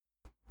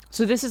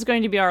So this is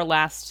going to be our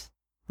last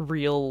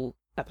real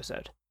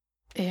episode.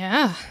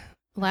 Yeah.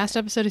 Last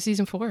episode of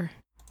season 4.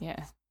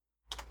 Yeah.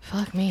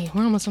 Fuck me.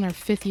 We're almost on our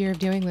 5th year of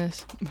doing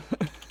this.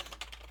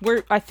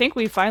 I think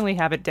we finally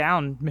have it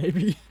down,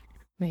 maybe.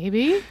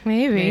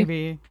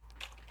 Maybe.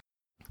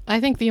 I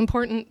think the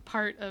important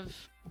part of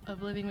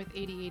living with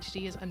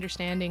ADHD is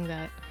understanding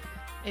that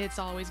it's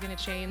always going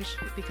to change,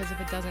 because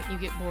if it doesn't, you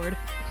get bored.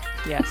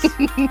 Yes.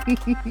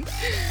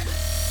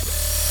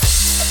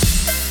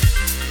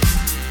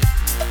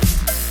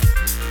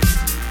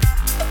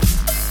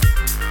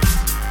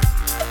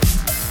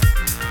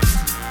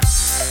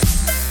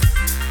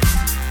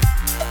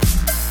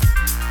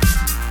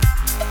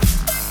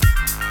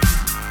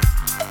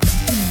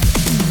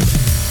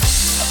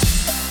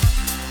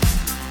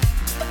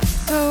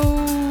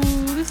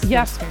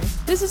 Yeah,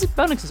 this is a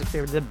bonus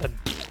experience.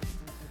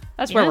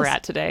 That's where we're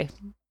at today.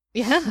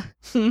 Yeah.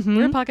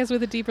 We're a podcast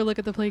with a deeper look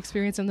at the play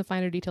experience and the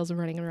finer details of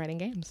running and writing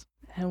games.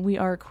 And we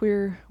are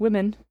queer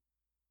women,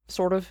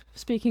 sort of,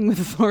 speaking with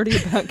authority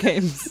about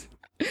games.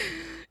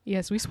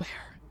 Yes, we swear.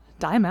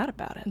 Die mad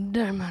about it.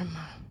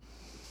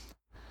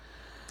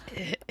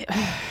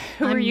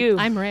 Who are you?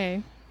 I'm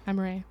Ray.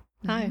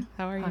 Hi,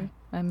 how are you? Hi.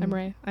 I'm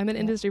Ray. I'm an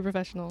industry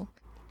professional.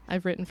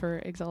 I've written for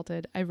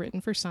Exalted. I've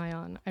written for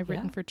Scion. I've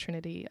written for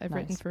Trinity. I've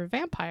written for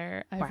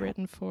Vampire. I've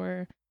written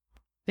for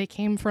They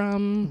Came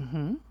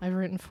From. I've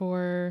written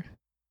for...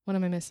 What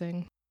am I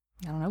missing?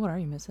 I don't know. What are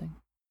you missing?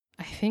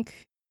 I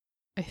think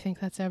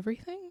that's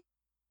everything.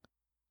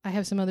 I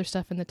have some other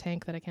stuff in the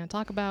tank that I can't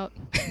talk about.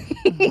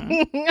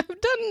 I've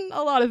done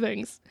a lot of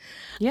things.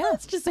 Yeah.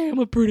 Let's just say I'm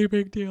a pretty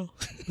big deal.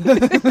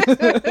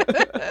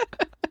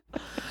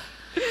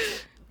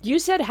 You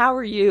said, how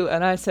are you?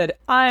 And I said,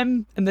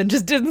 and then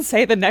just didn't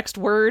say the next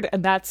word,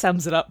 and that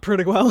sums it up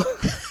pretty well.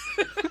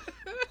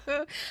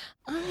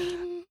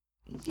 I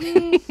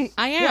am.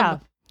 Yeah,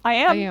 I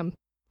am.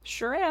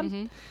 Sure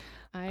am.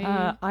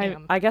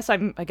 Mm-hmm. I guess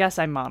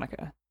I'm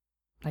Monica.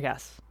 I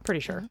guess.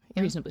 Pretty sure.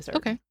 Yeah. Reasonably certain.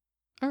 Okay.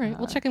 All right.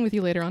 We'll check in with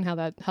you later on how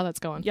that's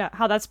going. Yeah,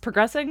 how that's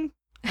progressing.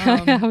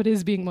 How it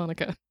is being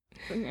Monica.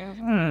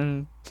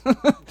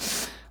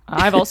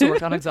 I've also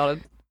worked on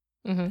Exalted.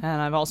 Mm-hmm. And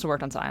I've also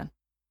worked on Scion.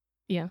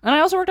 Yeah. And I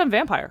also worked on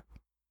Vampire.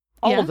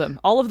 All of them.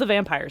 All of the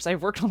vampires.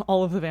 I've worked on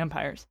all of the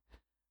vampires.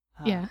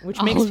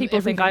 Which makes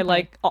people think I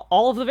like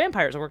all of the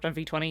vampires. I worked on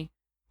V20.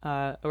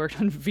 I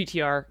worked on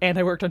VTR. And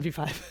I worked on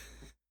V5.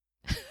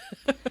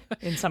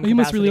 In some You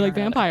must really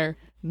capacity like Vampire.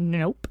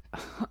 Nope.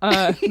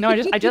 No,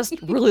 I just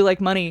really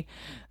like Money.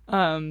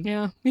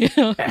 Yeah.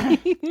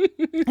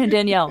 And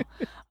Danielle.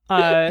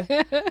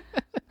 I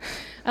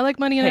like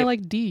Money and Hey. I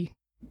like D.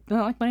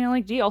 I like Money, I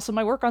like D. Also,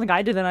 my work on The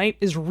Guide to the Night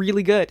is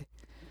really good.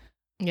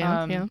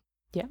 Yeah.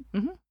 Yeah.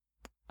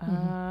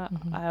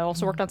 Mm-hmm. I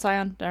also worked on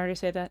Scion. Did I already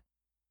say that?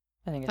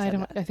 I think I said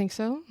that. I think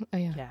so.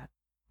 Yeah. Yeah.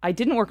 I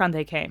didn't work on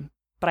They Came,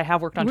 but I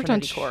have worked on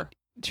Trinity Core.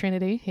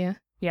 Trinity, yeah.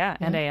 Yeah,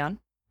 and Aeon.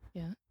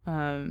 Yeah.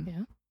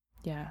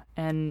 Yeah.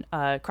 And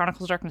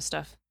Chronicles of Darkness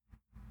stuff.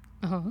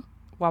 Uh-huh.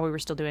 While we were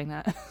still doing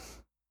that.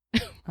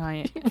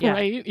 Yeah.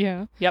 Right,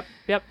 yeah. Yep.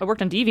 I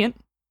worked on Deviant.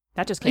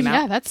 That just came out.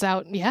 Yeah, that's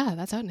out. Yeah,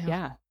 that's out now.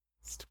 Yeah.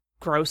 It's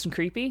gross and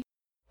creepy.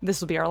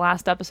 This will be our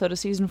last episode of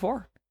season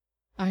 4.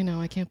 I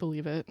know, I can't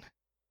believe it.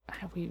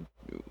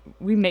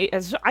 We made...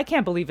 I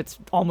can't believe it's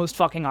almost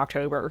fucking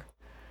October.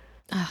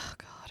 Oh,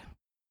 God.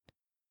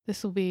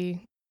 This will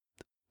be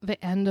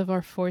the end of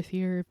our 4th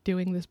year of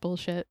doing this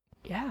bullshit.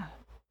 Yeah.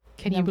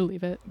 Can you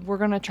believe it? We're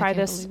going to try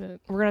this...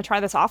 We're going to try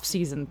this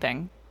off-season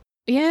thing.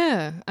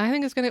 Yeah, I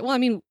think it's gonna... Well, I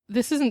mean,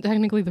 this isn't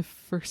technically the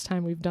first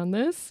time we've done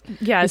this.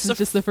 Yeah, this is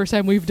just the first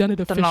time we've done it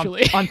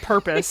officially. On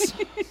purpose.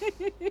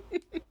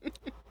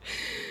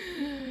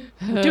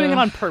 We're doing it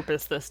on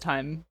purpose this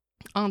time.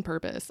 On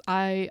purpose.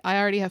 I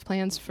already have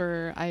plans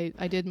for...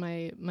 I did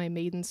my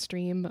maiden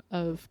stream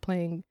of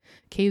playing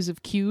Caves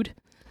of Qued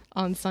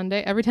on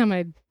Sunday. Every time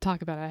I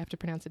talk about it, I have to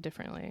pronounce it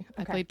differently.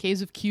 Okay. I played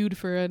Caves of Qued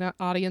for an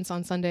audience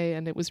on Sunday,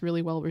 and it was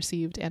really well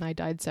received, and I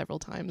died several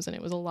times, and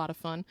it was a lot of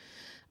fun.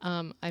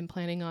 I'm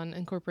planning on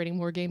incorporating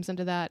more games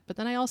into that, but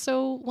then I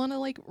also want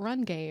to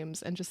run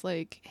games and just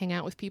hang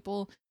out with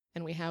people,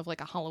 and we have a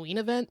Halloween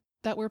event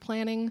that we're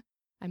planning.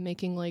 I'm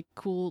making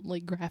cool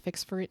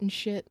graphics for it and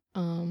shit.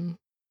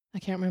 I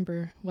can't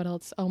remember what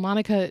else. Oh,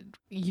 Monica,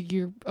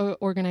 you're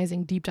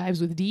organizing deep dives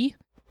with D.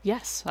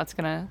 Yes, that's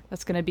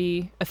gonna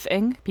be a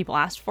thing. People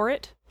asked for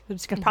it.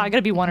 There's probably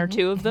gonna be one or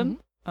two of them.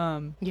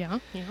 Yeah.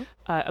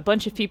 A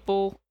bunch of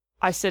people.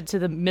 I said to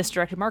the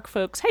Misdirected Mark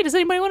folks, "Hey, does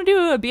anybody want to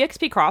do a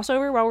BXP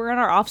crossover while we're in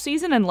our off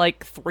season?" And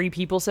 3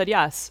 people said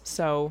yes.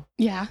 So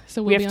yeah,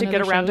 so we have to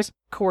get around to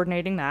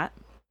coordinating that.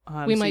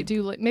 We might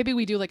do maybe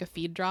we do a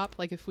feed drop,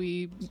 if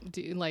we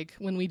do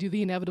when we do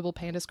the Inevitable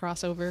Pandas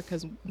crossover,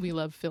 because we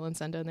love Phil and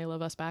Senda and they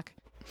love us back.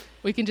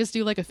 We can just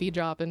do a feed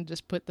drop and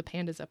just put the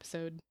Pandas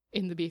episode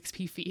in the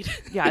BXP feed.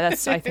 Yeah,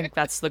 I think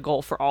that's the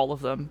goal for all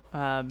of them.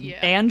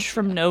 Ange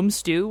from Gnome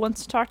Stew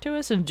wants to talk to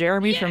us, and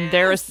Jeremy from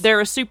They're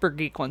a Super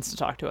Geek wants to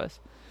talk to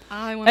us.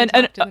 I want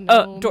to talk to the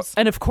gnomes.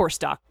 And of course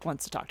Doc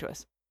wants to talk to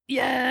us.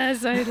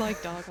 Yes, I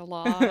like dog a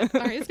lot.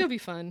 All right, it's gonna be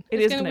fun.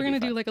 We're gonna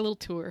do like a little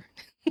tour.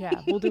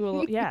 Yeah, we'll do a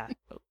little. Yeah,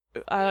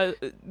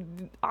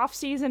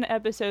 off-season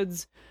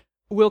episodes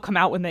will come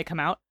out when they come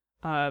out.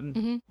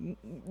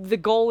 The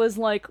goal is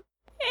like,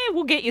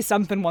 we'll get you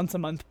something once a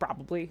month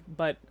probably,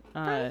 but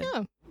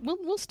yeah,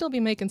 we'll still be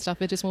making stuff.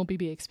 It just won't be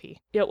BXP.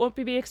 Yeah, it won't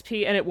be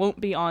BXP, and it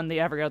won't be on the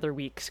every other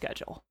week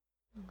schedule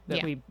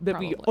that we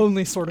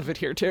only sort of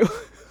adhere to.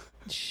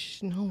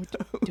 No, we're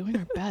doing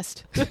our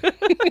best.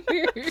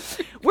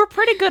 We're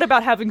pretty good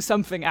about having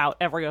something out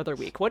every other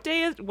week. What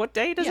day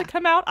does it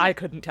come out? I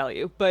couldn't tell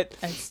you, but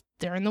it's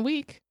during the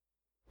week.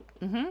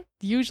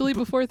 Usually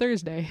before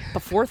Thursday.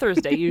 Before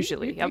Thursday,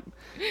 usually. Yep.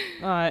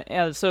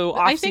 Yeah, so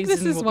I think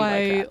this is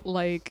why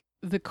like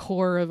the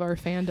core of our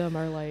fandom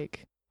are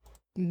like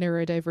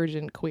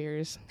neurodivergent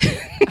queers,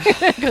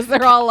 because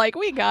they're all like,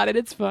 we got it,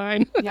 it's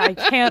fine. Yeah,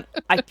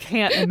 I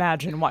can't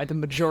imagine why the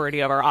majority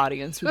of our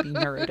audience would be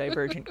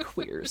neurodivergent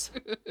queers.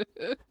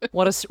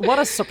 What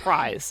a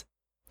surprise.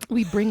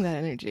 We bring that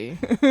energy.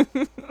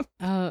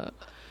 I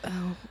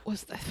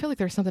feel like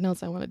there's something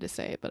else I wanted to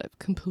say, but I've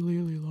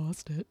completely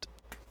lost it.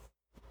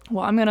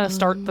 Well, I'm gonna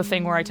start the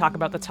thing where I talk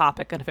about the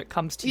topic, and if it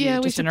comes to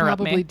you, just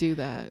interrupt me. Yeah, we should probably do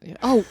that. Yeah.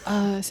 Oh,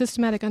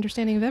 systematic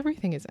understanding of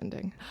everything is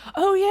ending.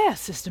 Oh yeah,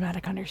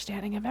 systematic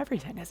understanding of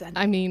everything is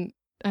ending.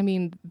 I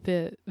mean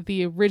the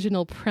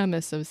original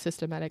premise of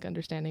systematic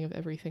understanding of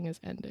everything is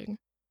ending.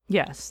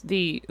 Yes,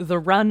 the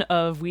run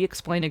of We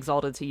Explain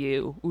Exalted to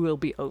You will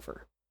be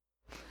over.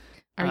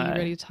 Are you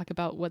ready to talk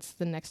about what's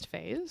the next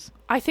phase?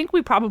 I think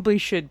we probably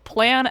should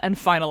plan and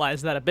finalize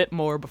that a bit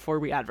more before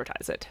we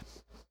advertise it.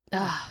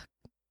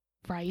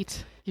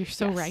 Right. You're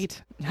so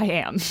right. I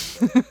am.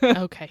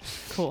 Okay,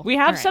 cool. We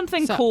have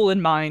something cool in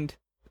mind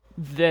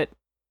that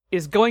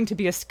is going to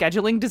be a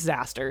scheduling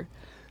disaster,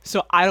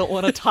 so I don't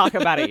want to talk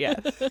about it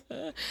yet.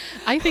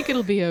 I think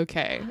it'll be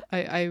okay.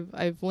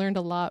 I've learned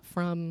a lot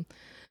from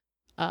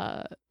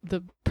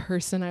the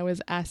person I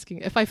was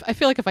asking. I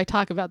feel like if I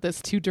talk about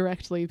this too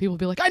directly, people will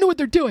be like, I know what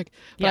they're doing.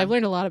 But I've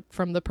learned a lot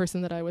from the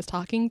person that I was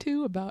talking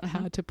to about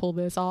how to pull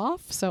this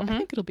off, so I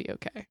think it'll be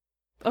okay.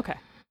 Okay.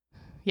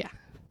 Yeah.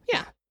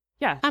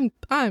 Yeah.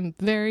 I'm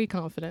very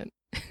confident.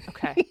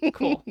 Okay,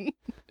 cool.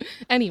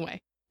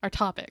 Anyway, our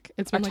topic.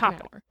 It's been like an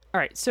hour. All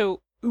right,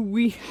 so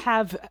we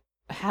have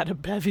had a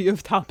bevy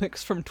of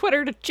topics from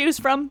Twitter to choose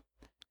from.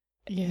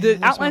 Yeah, the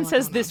outline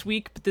says this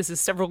week, but this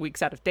is several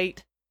weeks out of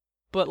date.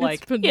 But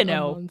like, Twitter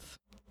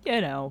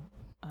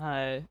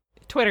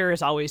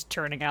is always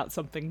churning out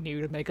something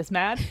new to make us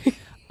mad.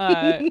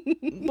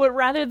 But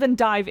rather than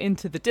dive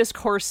into the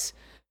discourse,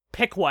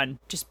 pick one.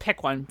 Just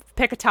pick one.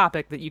 Pick a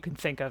topic that you can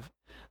think of.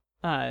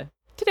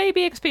 Today,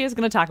 BXP is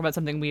going to talk about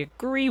something we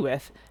agree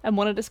with and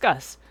want to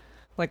discuss.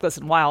 Like,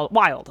 listen,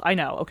 wild. I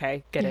know.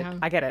 Okay, get it.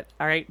 I get it.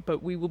 All right,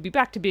 but we will be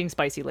back to being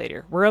spicy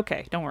later. We're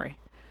okay. Don't worry.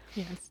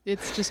 Yeah,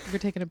 it's just we're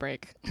taking a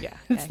break. Yeah,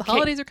 the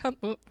holidays are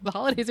coming. The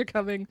holidays are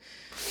coming.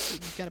 You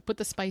got to put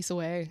the spice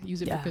away.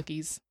 Use it for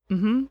cookies.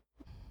 Mm-hmm.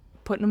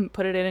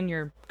 Put it in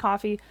your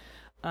coffee.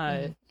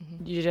 You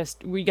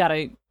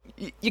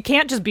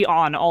can't just be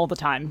on all the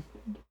time.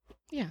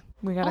 Yeah,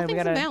 we gotta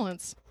in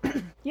balance.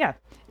 Yeah,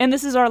 and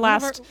this is our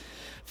last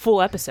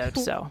full episode.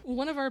 So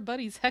one of our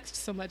buddies hexed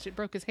so much it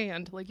broke his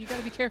hand. Like, you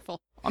gotta be careful.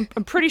 I'm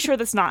pretty sure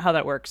that's not how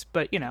that works,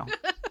 but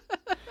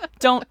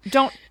don't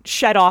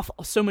shed off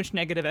so much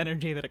negative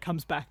energy that it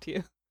comes back to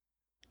you.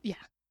 Yeah.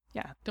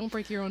 Don't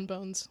break your own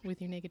bones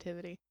with your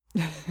negativity.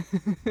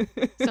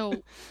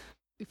 So,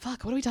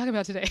 fuck, what are we talking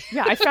about today?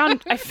 Yeah, I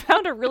found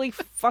a really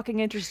fucking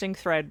interesting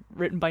thread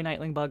written by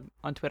Nightling Bug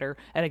on Twitter,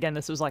 and again,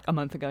 this was like a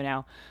month ago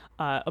now,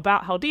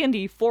 about how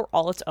D&D, for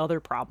all its other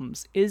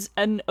problems, is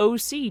an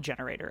OC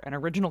generator, an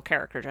original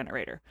character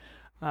generator,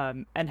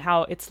 and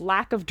how its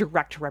lack of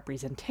direct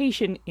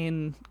representation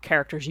in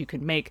characters you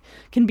can make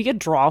can be a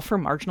draw for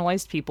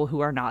marginalized people who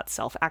are not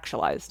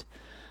self-actualized.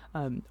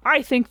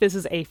 I think this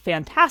is a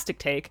fantastic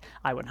take.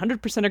 I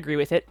 100% agree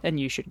with it, and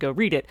you should go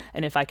read it.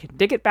 And if I can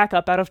dig it back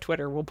up out of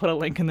Twitter, we'll put a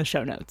link in the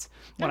show notes.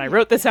 When I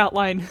wrote this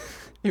outline,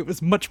 it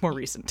was much more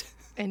recent.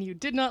 And you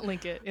did not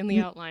link it in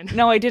the outline.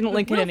 No, I didn't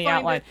link it in the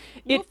outline.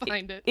 We'll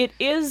find it. It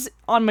is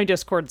on my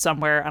Discord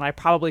somewhere, and I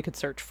probably could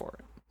search for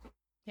it.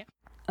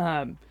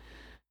 Yeah.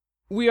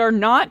 We are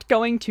not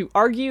going to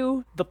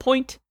argue the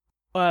point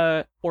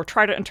or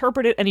try to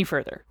interpret it any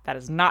further. That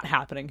is not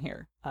happening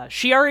here.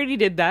 She already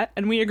did that,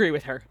 and we agree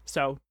with her.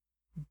 So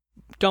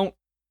don't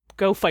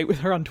go fight with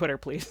her on Twitter,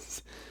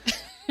 please.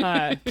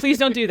 Please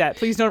don't do that.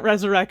 Please don't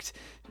resurrect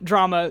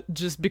drama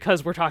just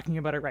because we're talking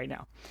about it right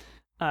now.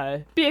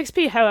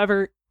 BXP,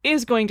 however,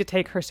 is going to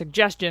take her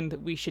suggestion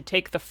that we should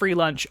take the free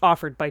lunch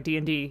offered by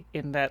D&D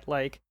in that,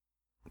 like,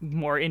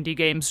 more indie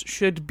games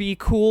should be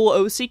cool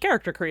OC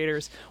character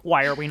creators.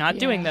 Why are we not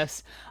doing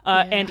this?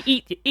 And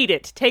eat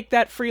it. Take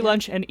that free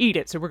lunch and eat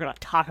it. So we're going to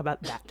talk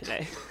about that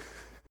today.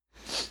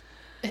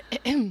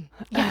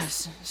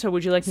 Yes. So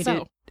would you like me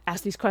to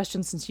ask these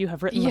questions since you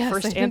have written the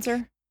first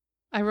answer?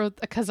 I wrote,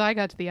 because I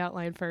got to the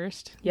outline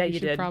first. Yeah, you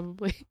did.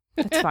 Probably.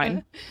 That's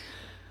fine.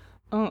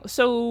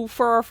 So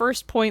for our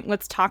first point,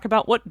 let's talk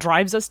about what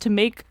drives us to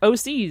make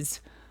OCs.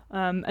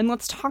 And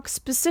let's talk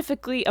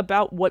specifically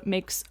about what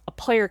makes a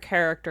player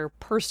character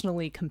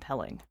personally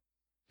compelling.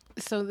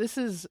 So this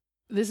is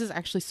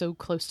actually so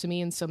close to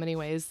me in so many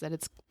ways that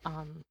it's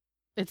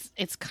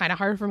kind of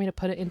hard for me to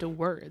put it into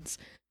words.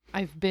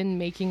 I've been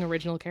making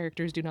original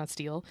characters do not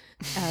steal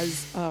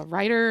as a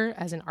writer,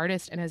 as an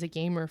artist, and as a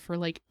gamer for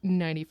like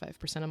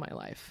 95% of my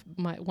life.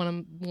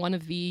 One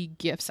of the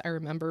gifts I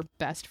remember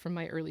best from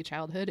my early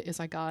childhood is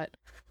I got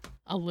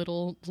a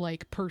little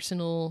like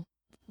personal,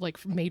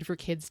 like made for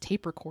kids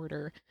tape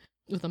recorder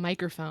with a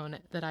microphone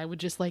that I would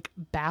just like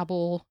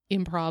babble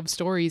improv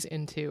stories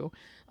into.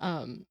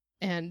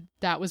 And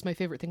that was my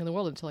favorite thing in the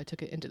world until I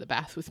took it into the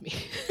bath with me.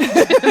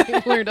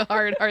 I learned a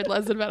hard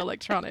lesson about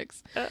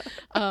electronics.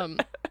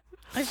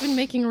 I've been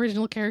making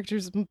original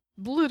characters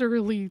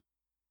literally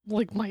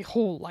like my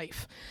whole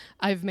life.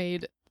 I've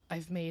made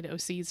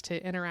OCs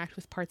to interact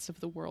with parts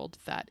of the world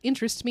that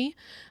interest me,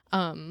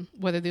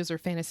 whether those are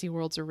fantasy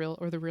worlds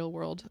or the real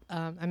world.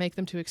 I make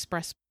them to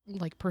express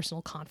like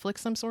personal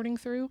conflicts I'm sorting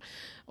through,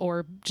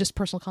 or just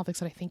personal conflicts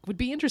that I think would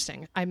be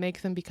interesting. I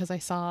make them because I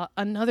saw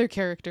another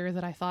character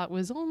that I thought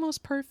was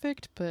almost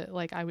perfect, but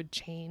like I would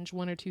change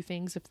one or two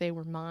things if they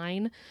were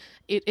mine.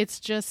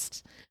 It's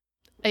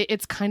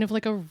kind of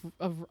like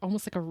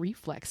almost like a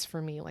reflex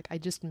for me. Like I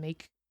just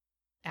make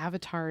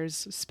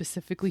avatars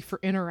specifically for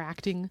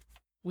interacting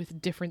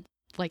with different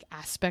like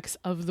aspects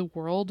of the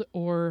world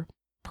or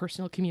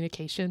personal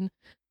communication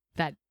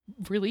that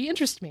really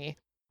interest me.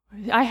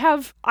 I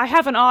have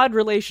an odd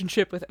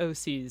relationship with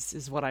OCs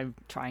is what I'm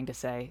trying to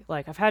say.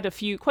 Like I've had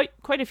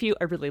quite a few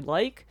I really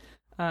like.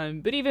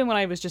 But even when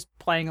I was just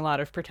playing a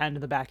lot of pretend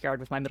in the backyard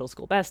with my middle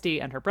school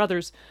bestie and her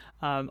brothers,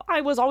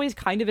 I was always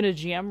kind of in a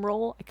GM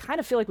role. I kind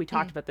of feel like we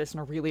talked about this in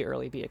a really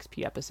early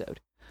BXP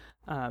episode.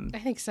 I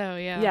think so,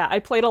 yeah. Yeah, I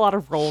played a lot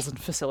of roles and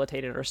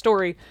facilitated our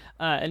story.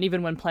 And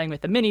even when playing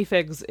with the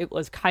minifigs, it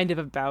was kind of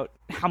about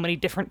how many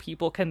different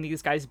people can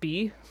these guys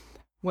be?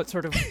 What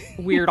sort of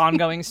weird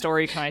ongoing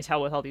story can I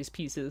tell with all these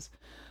pieces?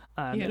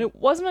 And it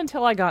wasn't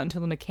until I got into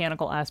the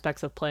mechanical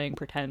aspects of playing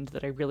pretend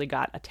that I really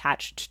got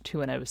attached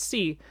to an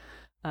OC.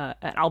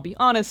 And I'll be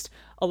honest,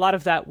 a lot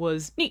of that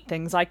was neat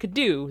things I could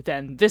do,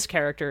 then this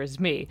character is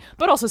me.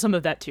 But also some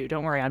of that too.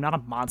 Don't worry, I'm not a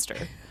monster.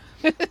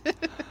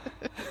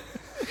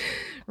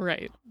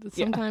 Right.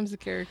 Sometimes the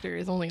character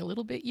is only a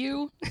little bit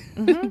you,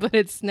 but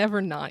it's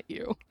never not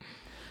you.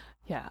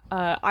 Yeah.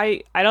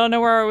 I don't know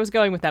where I was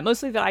going with that.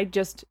 Mostly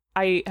that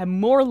I am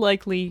more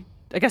likely,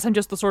 I guess I'm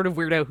just the sort of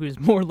weirdo who's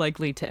more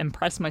likely to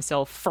impress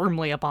myself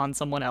firmly upon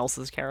someone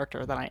else's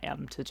character than I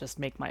am to just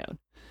make my own.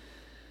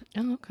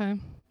 Oh, okay.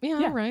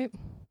 Yeah, all right.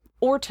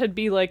 Or to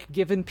be like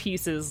given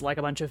pieces like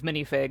a bunch of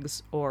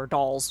minifigs or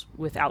dolls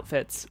with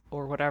outfits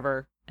or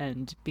whatever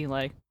and be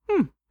like,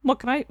 what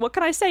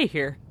can I say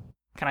here?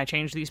 Can I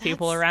change these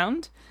people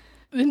around?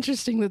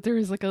 Interesting that there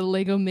is like a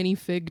Lego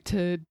minifig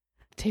to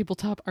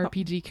tabletop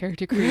RPG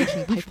character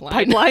creation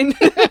pipeline.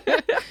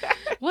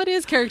 What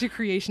is character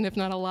creation if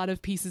not a lot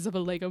of pieces of a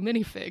Lego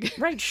minifig?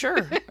 Right,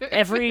 sure.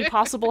 Every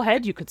possible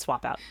head you could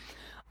swap out.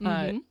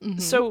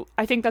 So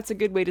I think that's a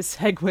good way to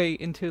segue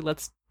into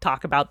let's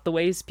talk about the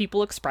ways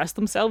people express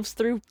themselves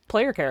through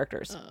player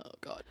characters. Oh,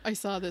 God. I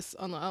saw this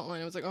on the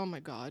outline. I was like, oh, my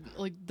God.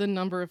 Like, the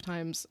number of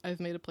times I've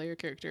made a player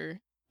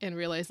character and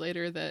realized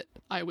later that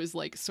I was,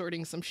 like,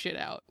 sorting some shit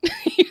out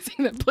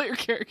using that player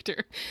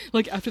character.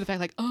 Like, after the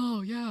fact, like,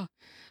 oh, yeah.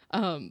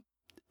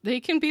 They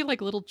can be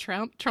like little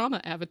trauma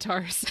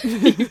avatars.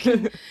 You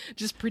can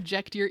just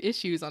project your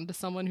issues onto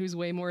someone who's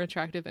way more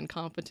attractive and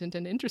competent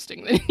and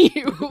interesting than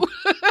you.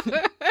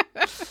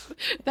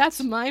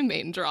 That's my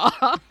main draw.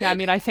 Yeah, I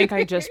mean, I think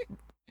I just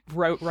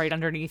wrote right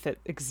underneath it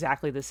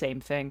exactly the same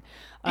thing.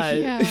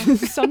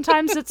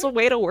 Sometimes it's a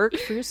way to work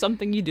through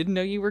something you didn't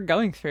know you were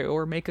going through,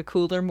 or make a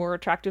cooler, more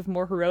attractive,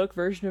 more heroic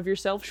version of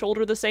yourself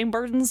shoulder the same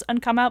burdens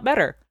and come out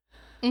better.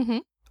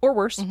 Or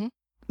worse.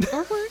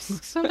 Or worse.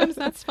 Sometimes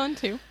that's fun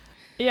too.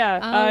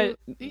 Yeah.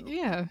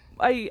 Yeah.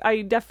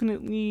 I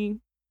definitely,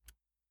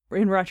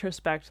 in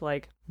retrospect,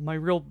 like my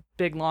real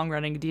big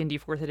long-running D&D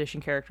 4th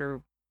edition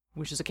character,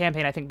 which is a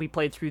campaign I think we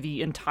played through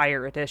the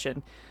entire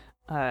edition,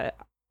 I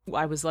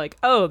was like,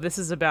 oh, this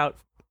is about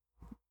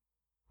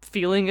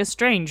feeling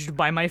estranged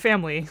by my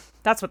family.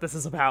 That's what this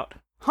is about.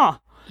 Huh.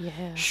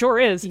 Yeah. Sure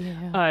is.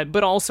 Yeah.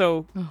 But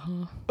also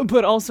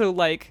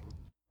like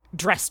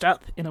dressed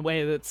up in a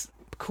way that's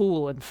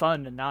cool and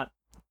fun and not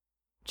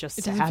just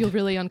it doesn't feel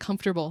really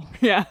uncomfortable.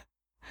 Yeah.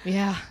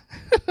 Yeah.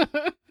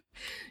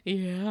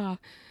 Yeah.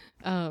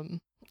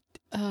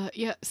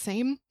 Yeah,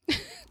 same.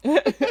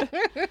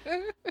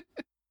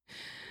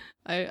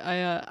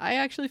 I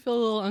actually feel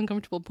a little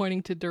uncomfortable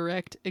pointing to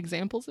direct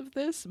examples of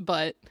this,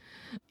 but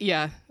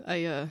yeah,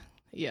 a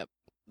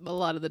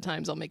lot of the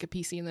times I'll make a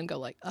PC and then go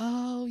like,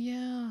 oh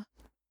yeah,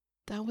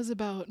 that was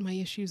about my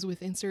issues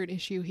with insert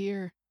issue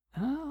here.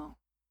 Oh,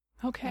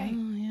 okay.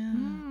 Oh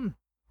yeah.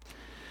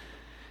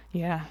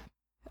 Yeah.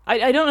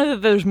 I don't know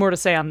that there's more to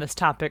say on this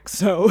topic,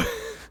 so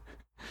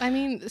I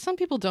mean, some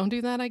people don't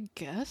do that, I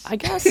guess. I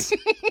guess.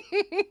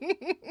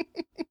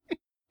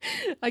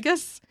 I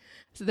guess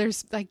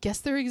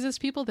there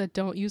exist people that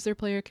don't use their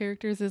player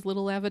characters as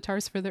little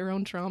avatars for their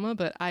own trauma,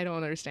 but I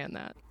don't understand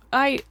that.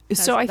 I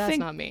think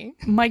not me.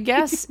 My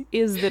guess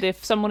is that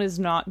if someone is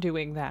not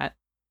doing that,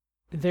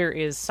 there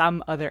is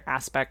some other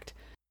aspect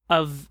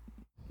of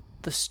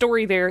the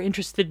story they're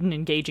interested in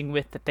engaging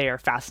with that they are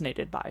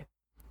fascinated by.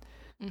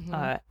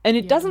 Mm-hmm. And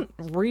it doesn't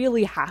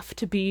really have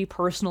to be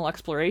personal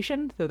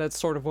exploration, though that's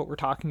sort of what we're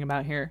talking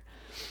about here.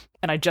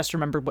 And I just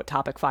remembered what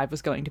topic 5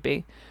 was going to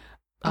be.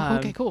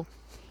 Okay, cool.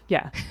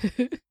 Yeah.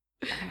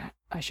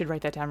 I should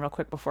write that down real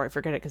quick before I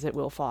forget it, because it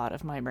will fall out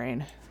of my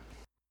brain.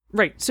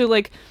 Right, so,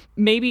 like,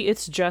 maybe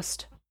it's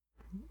just,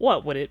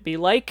 what would it be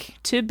like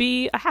to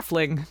be a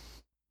halfling?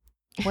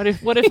 What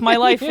if my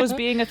life was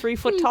being a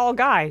 3-foot-tall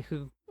guy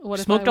who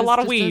smoked a lot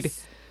of weed?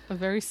 A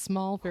very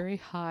small, very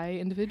high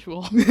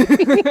individual.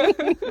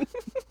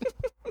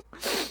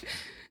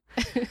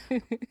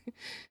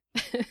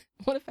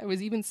 What if I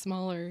was even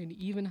smaller and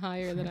even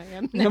higher than I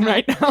am now?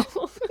 Right now.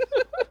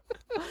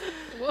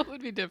 What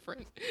would be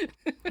different?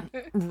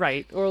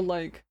 Right, or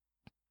like,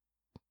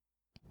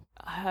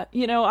 have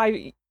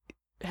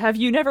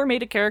you never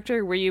made a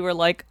character where you were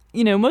like,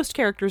 most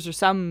characters are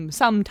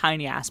some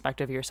tiny aspect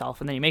of yourself,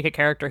 and then you make a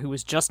character who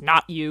is just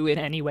not you in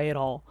any way at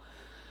all.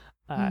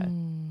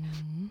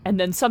 And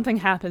then something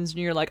happens and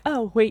you're like,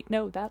 oh, wait,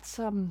 no, that's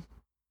where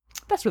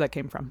that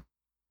came from.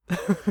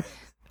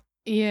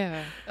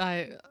 Yeah,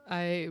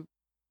 I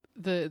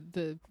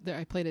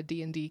played a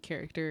D&D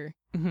character.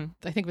 Mm-hmm.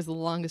 I think it was the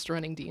longest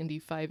running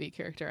D&D 5e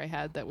character I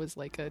had that was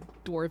like a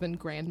dwarven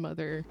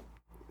grandmother.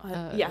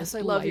 Yes,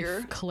 I love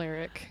your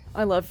cleric.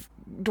 I love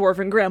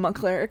dwarven grandma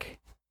cleric.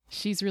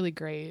 She's really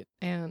great,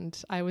 and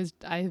I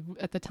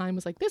at the time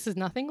was like, this is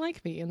nothing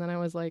like me, and then I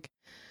was like,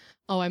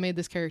 oh, I made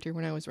this character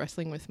when I was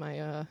wrestling with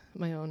my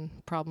my own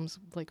problems,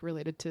 like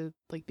related to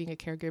like being a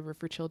caregiver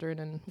for children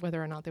and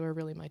whether or not they were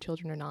really my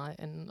children or not,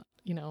 and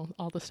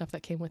all the stuff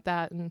that came with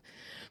that. And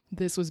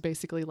this was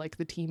basically like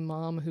the teen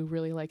mom who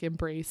really like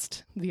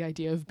embraced the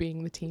idea of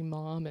being the teen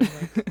mom, and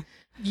like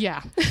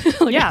yeah,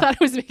 like, yeah. I thought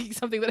I was making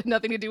something that had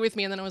nothing to do with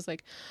me, and then I was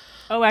like,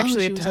 oh,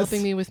 actually, she was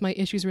helping me with my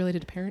issues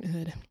related to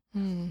parenthood.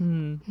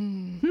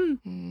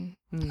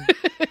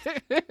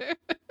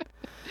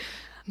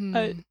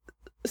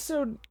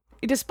 So,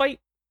 despite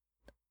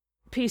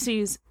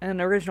PCs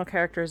and original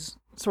characters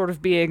sort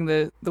of being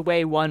the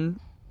way one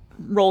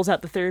rolls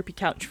out the therapy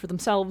couch for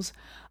themselves,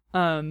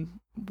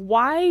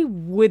 why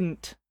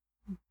wouldn't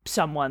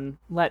someone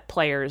let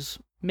players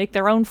make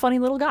their own funny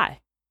little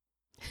guy?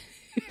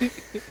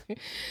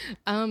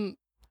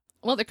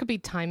 Well, there could be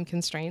time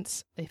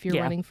constraints if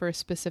you're running for a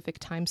specific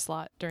time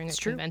slot during a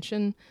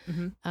convention.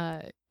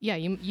 Mm-hmm.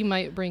 You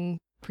might bring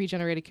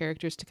pre-generated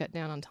characters to cut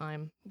down on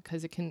time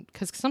because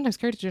sometimes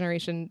character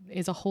generation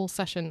is a whole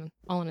session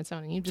all on its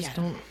own, and you just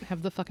don't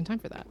have the fucking time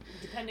for that.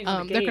 Depending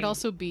on the game. There could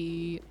also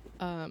be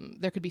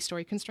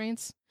story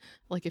constraints.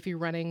 Like if you're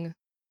running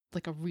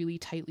like a really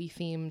tightly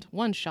themed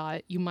one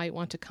shot, you might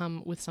want to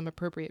come with some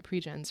appropriate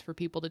pre-gens for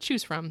people to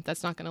choose from.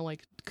 That's not going to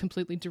like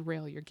completely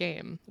derail your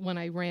game. When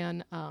I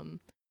ran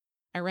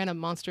a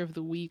Monster of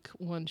the Week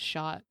one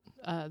shot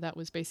that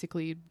was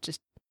basically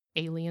just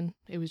Alien.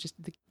 It was just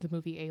the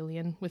movie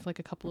Alien with like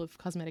a couple of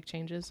cosmetic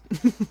changes.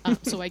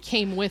 So I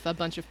came with a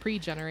bunch of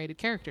pre-generated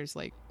characters,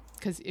 like,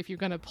 because if you're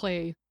going to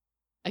play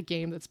a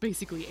game that's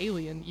basically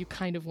Alien, you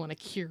kind of want to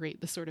curate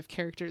the sort of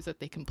characters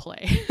that they can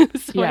play.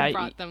 So I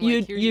brought them,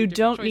 like, you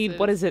don't choices. Need,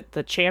 what is it,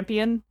 the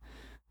champion,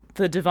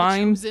 the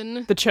divine,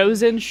 the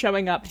chosen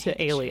showing up to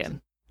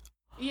Alien.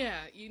 Yeah,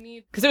 you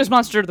need, because it was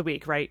Monster of the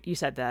Week, right? You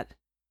said that.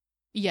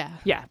 Yeah.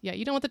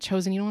 You don't want the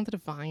chosen, you don't want the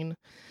divine.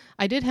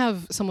 I did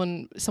have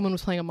someone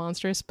was playing a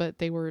monstrous, but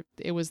it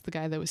was the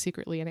guy that was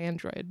secretly an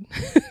android.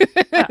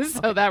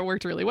 So that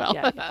worked really well.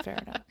 Yeah, fair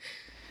enough.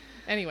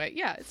 Anyway,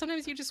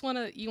 sometimes you just want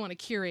to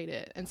curate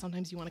it, and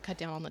sometimes you want to cut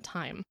down on the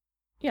time.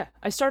 Yeah,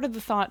 I started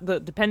the thought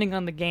that depending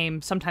on the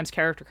game, sometimes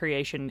character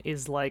creation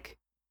is like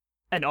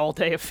an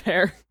all-day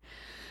affair.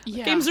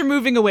 Yeah. Games are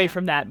moving away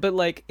from that, but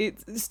like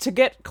it's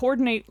to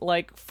coordinate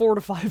like 4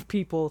 to 5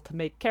 people to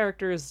make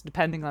characters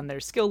depending on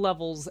their skill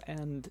levels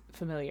and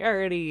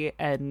familiarity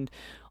and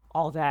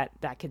all that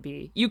could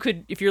be. You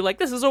could, if you're like,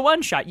 this is a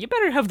one shot, you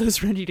better have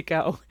those ready to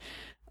go.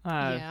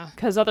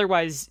 Because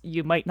otherwise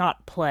you might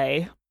not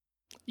play.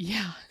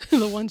 Yeah,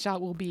 the one shot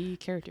will be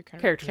character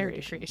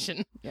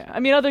creation. Yeah, I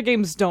mean, other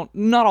games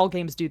not all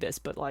games do this,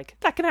 but like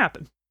that can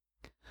happen.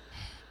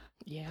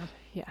 Yeah.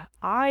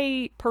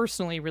 I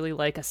personally really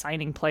like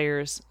assigning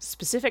players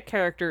specific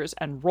characters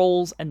and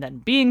roles and then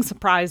being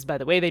surprised by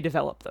the way they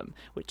develop them,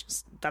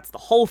 that's the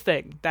whole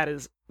thing. That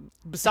is,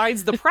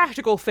 besides the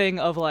practical thing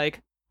of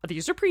like,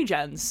 these are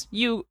pre-gens.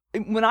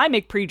 When I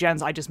make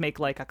pre-gens, I just make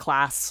like a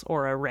class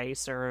or a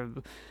race or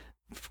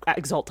a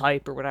exalt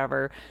type or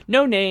whatever.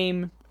 No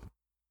name,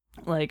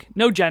 like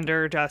no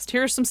gender, just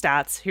here's some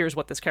stats, here's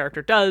what this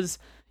character does.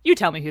 You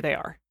tell me who they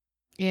are.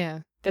 Yeah.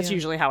 That's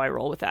usually how I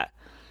roll with that.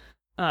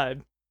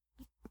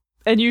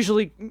 And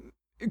usually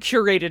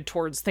curated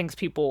towards things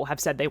people have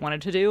said they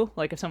wanted to do.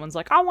 Like if someone's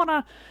like, I want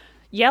to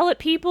yell at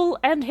people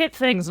and hit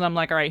things, and I'm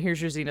like, all right,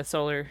 here's your Zenith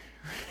Solar.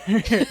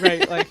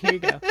 Right, like here you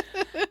go.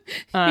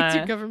 It's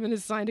your government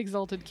assigned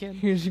exalted kin.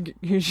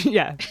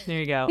 Yeah, there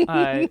you go.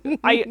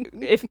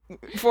 If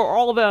for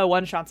all the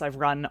one shots I've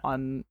run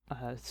on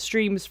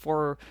streams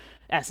for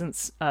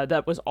Essence,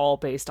 that was all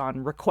based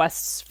on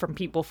requests from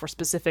people for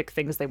specific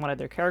things they wanted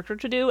their character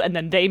to do, and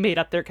then they made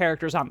up their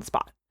characters on the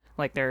spot,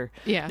 like their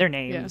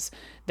names,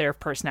 their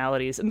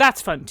personalities, and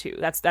that's fun too.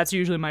 That's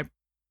usually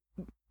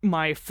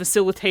my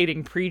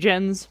facilitating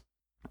pre-gens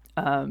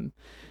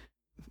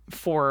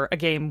for a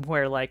game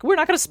where like we're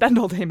not going to spend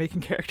all day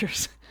making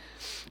characters.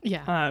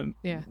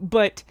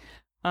 But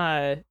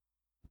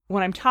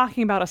when I'm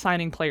talking about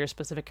assigning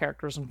player-specific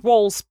characters and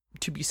roles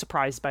to be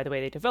surprised by the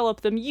way they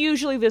develop them,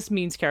 usually this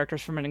means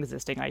characters from an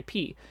existing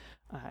IP.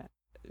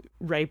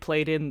 Ray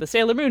played in the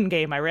Sailor Moon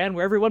game I ran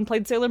where everyone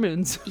played Sailor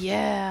Moons.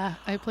 Yeah,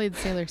 I played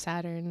Sailor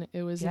Saturn.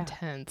 It was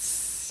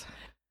intense.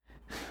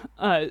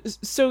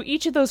 So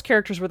each of those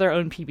characters were their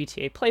own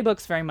PBTA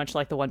playbooks, very much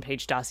like the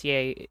one-page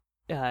dossier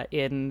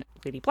in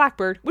Lady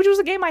Blackbird, which was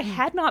a game I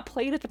had not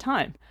played at the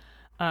time.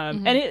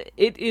 And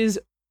it is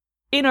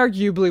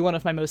inarguably one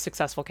of my most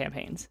successful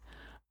campaigns.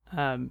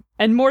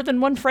 And more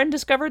than one friend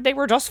discovered they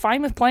were just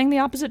fine with playing the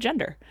opposite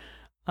gender.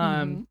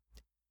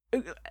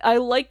 I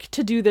like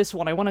to do this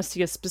when I want to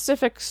see a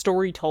specific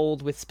story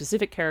told with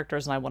specific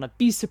characters and I want to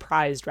be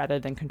surprised rather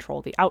than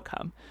control the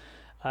outcome.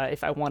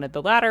 If I wanted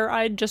the latter,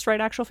 I'd just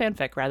write actual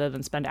fanfic rather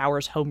than spend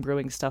hours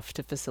homebrewing stuff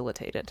to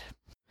facilitate it.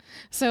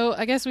 So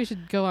I guess we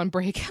should go on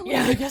break.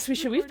 Yeah, I guess we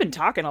should. We've been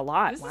talking a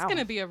lot. This is going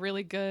to be a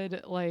really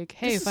good, like,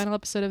 hey, final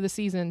episode of the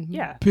season.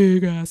 Yeah.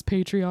 Big ass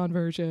Patreon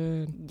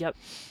version. Yep.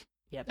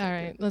 All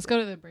right, let's go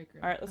to the break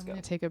room. All right, let's go. I'm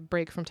going to take a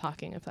break from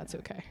talking if that's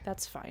okay.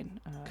 That's fine.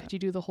 Could you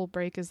do the whole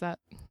break? Is that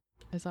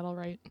all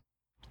right?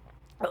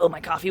 Oh, my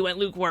coffee went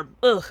lukewarm.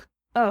 Ugh.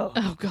 Oh.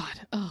 Oh,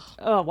 God. Oh.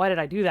 Oh, why did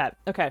I do that?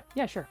 Okay.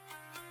 Yeah, sure.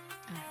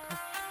 All right, cool.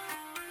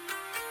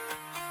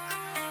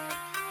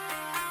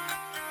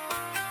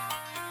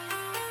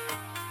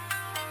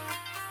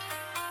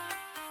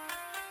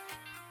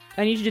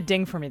 I need you to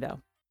ding for me,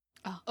 though.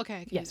 Oh,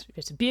 okay. Yes.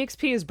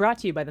 BXP is brought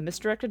to you by the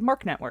Misdirected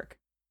Mark Network.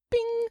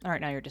 Bing! All right,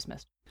 now you're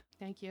dismissed.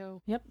 Thank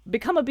you. Yep.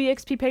 Become a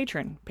BXP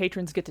patron.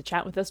 Patrons get to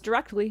chat with us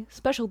directly,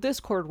 special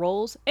Discord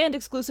roles, and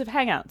exclusive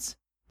hangouts,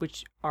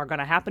 which are going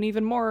to happen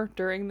even more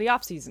during the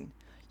off-season.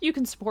 You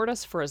can support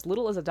us for as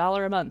little as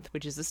 $1 a month,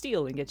 which is a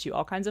steal and gets you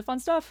all kinds of fun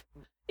stuff.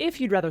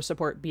 If you'd rather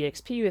support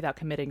BXP without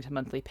committing to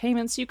monthly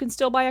payments, you can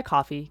still buy a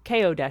coffee,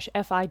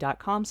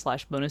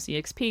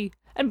 ko-fi.com/bonusexp,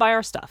 and buy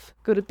our stuff.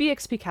 Go to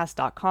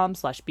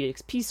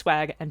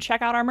bxpcast.com/bxpswag and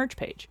check out our merch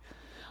page.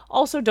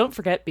 Also, don't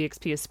forget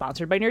BXP is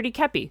sponsored by Nerdy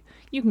Kepi.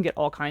 You can get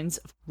all kinds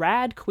of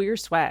rad queer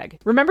swag.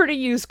 Remember to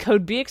use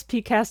code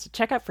BXPcast at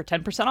checkout for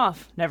 10%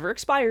 off. Never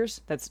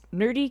expires. That's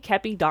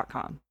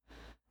nerdykepi.com.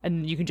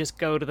 And you can just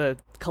go to the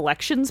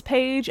collections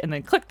page and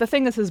then click the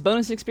thing that says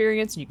bonus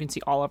experience, and you can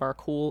see all of our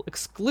cool,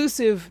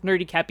 exclusive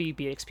Nerdy Kepi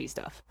BXP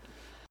stuff.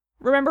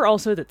 Remember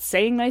also that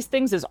saying nice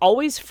things is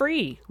always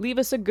free. Leave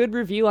us a good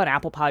review on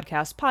Apple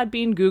Podcasts,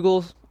 Podbean,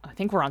 Google. I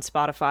think we're on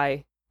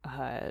Spotify,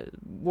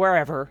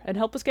 wherever, and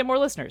help us get more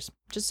listeners.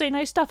 Just say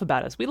nice stuff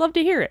about us. We love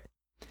to hear it.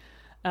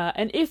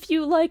 And if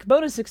you like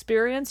bonus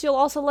experience, you'll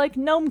also like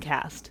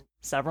Gnomecast.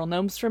 Several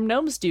gnomes from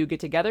Gnome Stew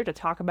get together to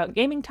talk about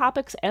gaming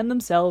topics and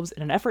themselves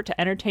in an effort to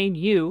entertain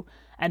you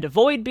and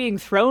avoid being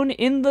thrown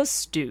in the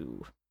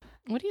stew.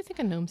 What do you think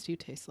a Gnome Stew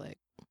tastes like?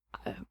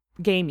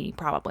 Gamey,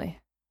 probably.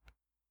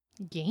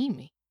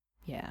 Gamey?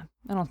 Yeah,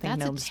 I don't think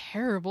That's a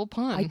terrible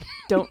pun. I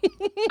don't.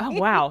 Oh,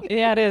 wow.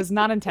 Yeah, it is.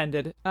 Not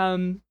intended.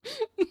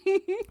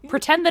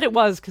 Pretend that it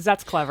was, because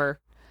that's clever.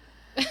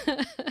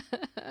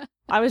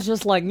 I was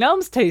just like,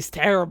 gnomes taste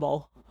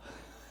terrible.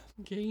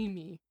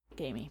 Gamey.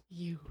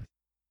 You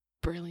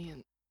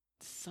brilliant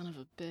son of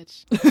a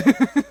bitch.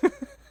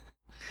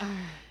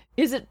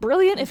 Is it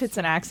brilliant if it's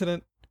an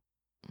accident?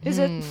 Is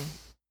it?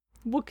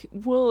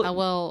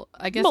 Well,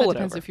 I guess it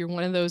depends if you're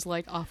one of those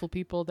like awful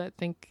people that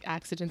think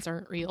accidents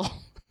aren't real.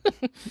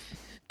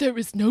 There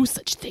is no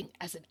such thing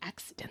as an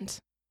accident.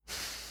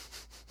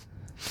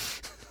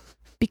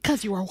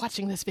 Because you are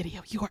watching this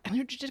video, you are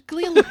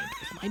energetically aligned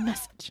with my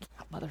message.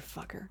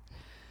 Motherfucker.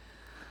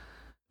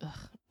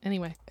 Ugh.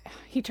 Anyway.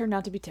 He turned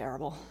out to be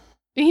terrible.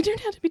 Fucking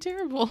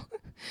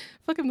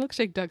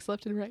milkshake ducks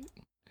left and right.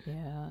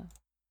 Yeah.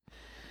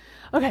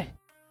 Okay.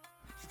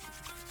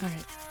 All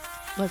right.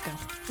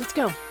 Let's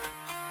go.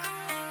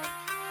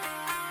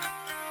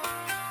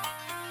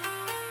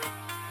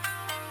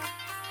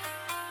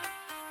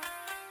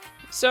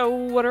 So,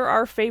 what are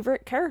our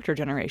favorite character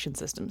generation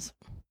systems?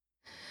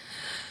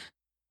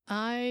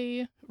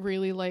 I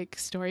really like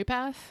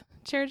StoryPath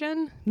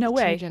ChairGen. No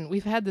way. ChairGen.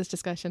 We've had this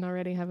discussion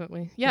already, haven't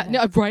we? Yeah.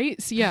 No,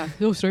 right? So, yeah.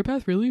 No,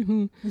 StoryPath,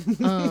 really?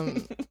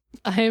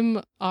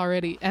 I'm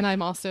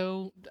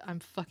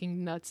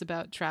fucking nuts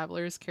about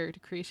Traveler's character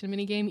creation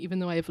minigame, even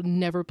though I've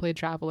never played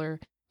Traveler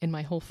in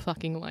my whole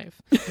fucking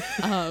life.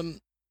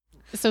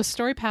 So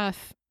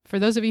StoryPath for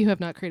those of you who have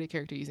not created a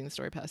character using the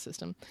story path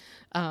system,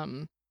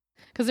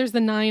 because there's the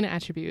 9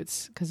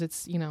 attributes, because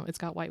it's, you know, it's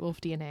got White Wolf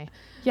DNA.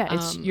 Yeah,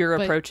 it's your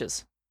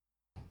approaches.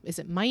 Is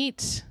it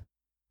might?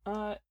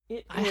 How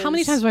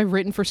many times have I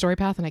written for story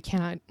path and I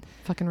cannot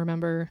fucking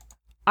remember?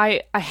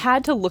 I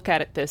had to look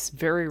at this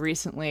very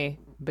recently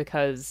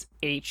because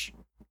H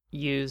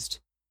used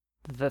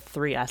the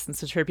 3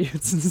 essence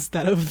attributes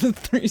instead of the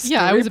 3 story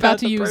I was about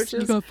to approaches.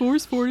 use, you got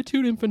force,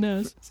 fortitude, and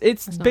finesse.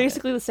 It's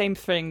basically the same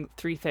thing,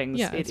 3 things.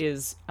 Yeah, it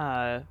is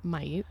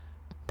might,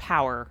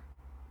 power.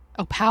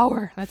 Oh,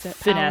 power. That's it.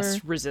 Finesse,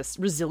 power.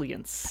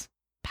 Resilience.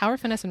 Power,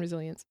 finesse, and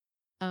resilience.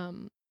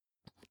 And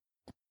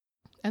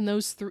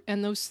those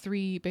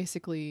 3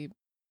 basically,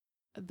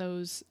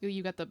 those,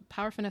 you got the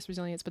power, finesse,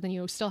 resilience, but then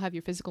you still have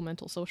your physical,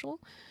 mental, social.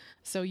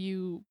 So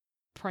you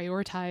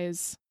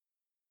prioritize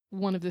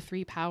one of the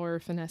 3: power,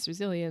 finesse,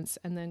 resilience,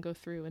 and then go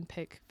through and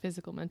pick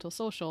physical, mental,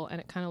 social, and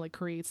it kind of like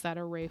creates that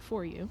array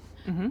for you.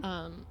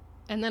 Mm-hmm.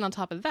 And then on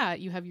top of that,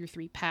 you have your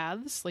 3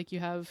 paths. Like you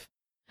have,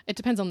 it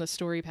depends on the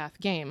story path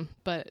game,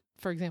 but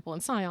for example,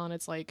 in Scion,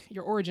 it's like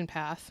your origin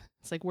path.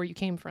 It's like where you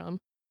came from.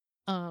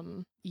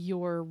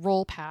 Your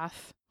role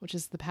path, which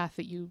is the path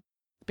that you,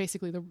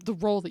 basically the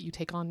role that you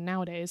take on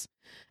nowadays.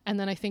 And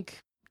then I think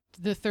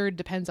the 3rd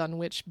depends on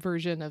which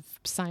version of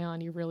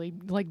Scion you really,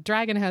 like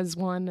Dragon has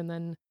one, and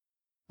then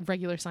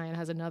regular Scion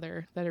has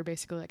another, that are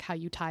basically like how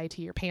you tie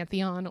to your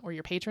pantheon or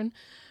your patron.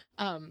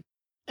 And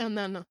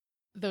then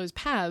those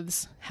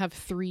paths have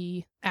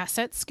 3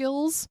 asset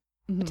skills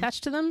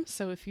attached to them.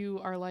 So if you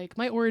are like,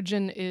 my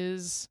origin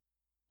is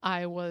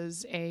I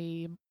was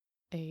a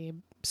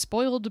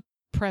spoiled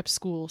prep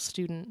school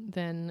student,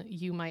 then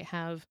you might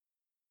have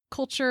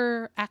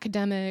culture,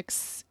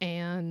 academics,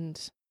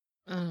 and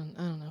I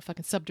don't know,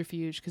 fucking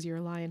subterfuge, because you're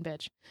a lion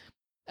bitch,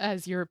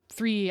 as your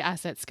 3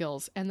 asset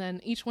skills. And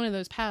then each one of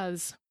those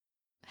paths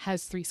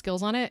has 3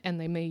 skills on it, and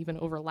they may even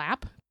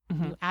overlap.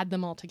 You add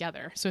them all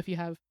together. So if you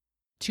have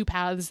 2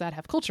 paths that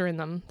have culture in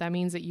them, that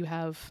means that you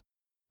have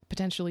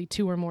potentially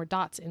 2 or more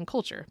dots in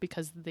culture,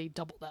 because they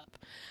doubled up.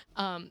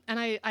 And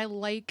I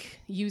like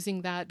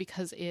using that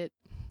because it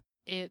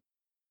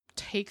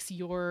takes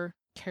your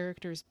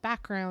character's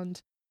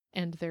background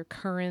and their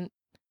current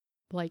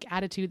like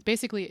attitude.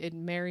 Basically, it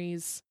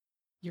marries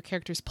your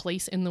character's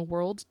place in the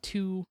world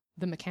to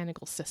the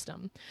mechanical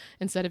system,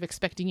 instead of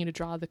expecting you to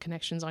draw the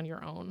connections on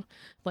your own,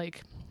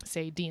 like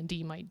say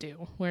D&D might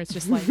do, where it's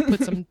just like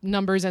put some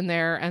numbers in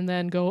there and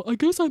then go, I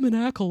guess I'm an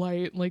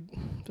acolyte. Like,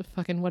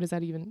 fucking, what is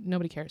that even?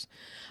 Nobody cares.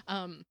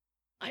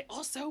 I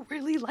also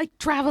really like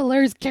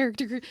Traveler's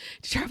character.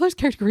 Traveler's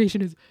character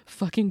creation is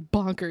fucking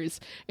bonkers.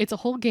 It's a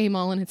whole game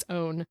all on its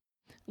own,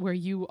 where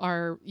you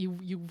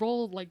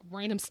roll like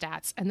random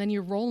stats, and then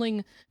you're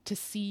rolling to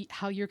see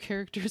how your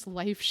character's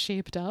life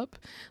shaped up.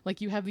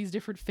 Like you have these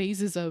different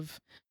phases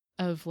of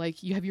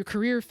like, you have your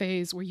career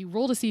phase where you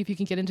roll to see if you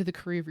can get into the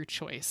career of your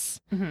choice.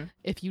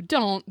 If you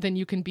don't, then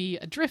you can be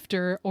a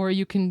drifter, or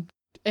you can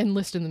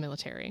enlist in the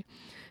military.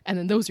 And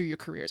then those are your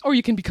careers. Or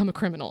you can become a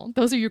criminal.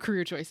 Those are your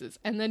career choices.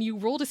 And then you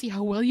roll to see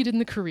how well you did in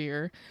the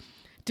career.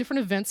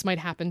 Different events might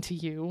happen to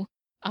you.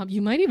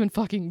 You might even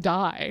fucking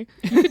die.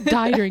 You could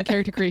die during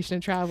character creation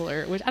in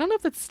Traveler, which I don't know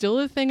if that's still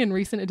a thing in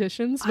recent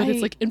editions, but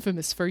it's like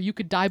infamous for you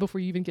could die before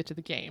you even get to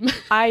the game.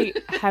 I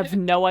have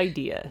no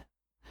idea.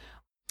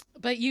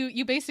 But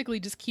you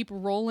basically just keep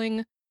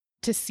rolling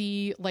to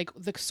see like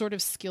the sort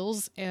of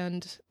skills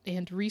and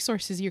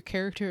resources your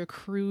character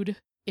accrued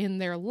in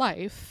their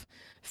life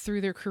through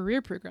their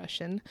career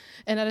progression.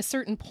 And at a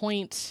certain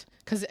point,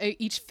 because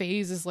each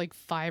phase is like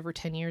 5 or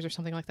 10 years or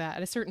something like that,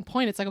 at a certain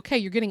point it's like, okay,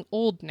 you're getting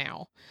old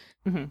now.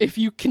 If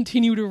you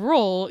continue to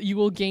roll, you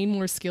will gain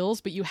more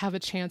skills, but you have a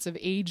chance of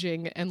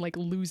aging and like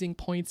losing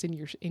points in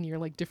your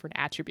like different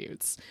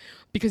attributes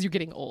because you're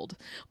getting old.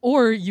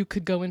 Or you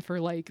could go in for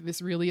like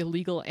this really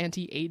illegal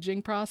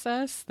anti-aging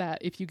process that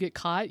if you get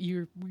caught,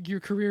 your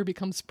career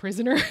becomes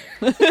prisoner.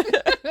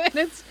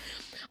 And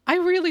I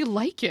really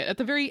like it. At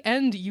the very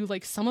end, you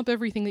like sum up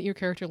everything that your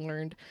character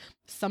learned,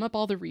 sum up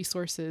all the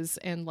resources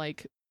and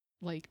like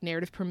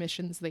narrative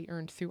permissions they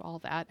earned through all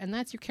that, and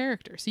that's your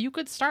character. So you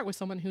could start with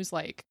someone who's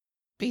like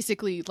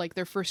basically like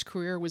their first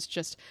career was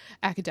just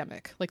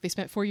academic. Like they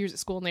spent 4 years at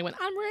school and they went,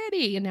 I'm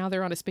ready, and now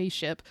they're on a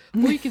spaceship.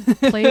 Or you could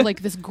play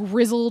like this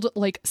grizzled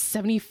like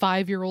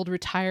 75-year-old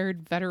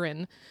retired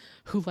veteran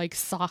who like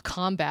saw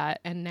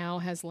combat and now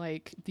has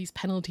like these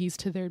penalties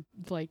to their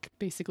like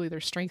basically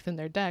their strength and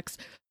their dex,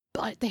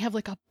 but they have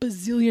like a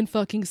bazillion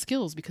fucking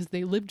skills because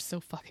they lived so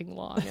fucking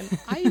long.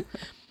 And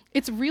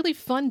it's really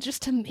fun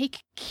just to make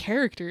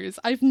characters.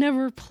 I've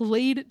never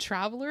played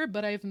Traveler,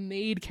 but I've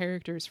made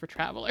characters for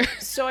Traveler.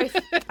 So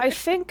I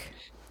think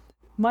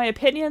my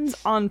opinions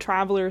on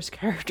Traveler's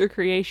character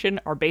creation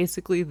are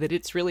basically that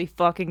it's really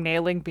fucking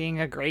nailing being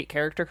a great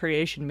character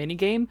creation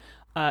minigame.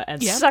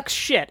 And sucks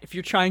shit if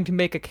you're trying to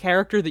make a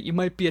character that you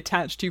might be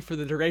attached to for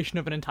the duration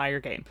of an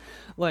entire game.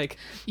 Like,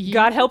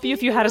 God help you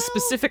if you had a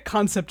specific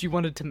concept you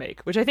wanted to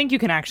make, which I think you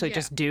can actually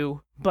just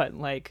do, but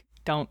like,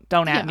 Don't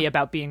at me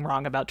about being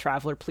wrong about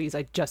Traveler, please.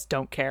 I just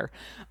don't care.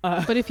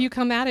 But if you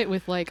come at it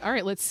with like, all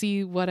right, let's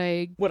see what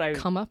I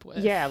come up with.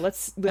 Yeah,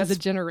 let's as a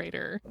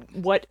generator.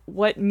 What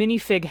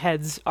minifig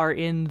heads are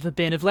in the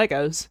bin of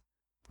Legos?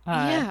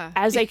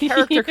 As a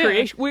character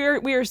creation,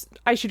 we're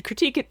I should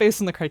critique it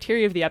based on the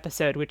criteria of the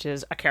episode, which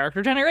is a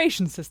character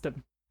generation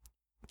system.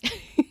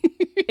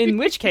 In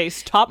which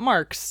case, top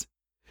marks.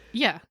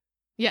 Yeah.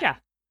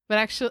 But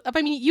actually,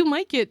 I mean, you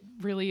might get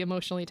really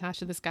emotionally attached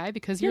to this guy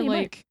because you're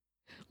like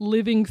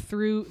living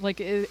through,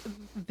 like,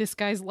 this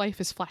guy's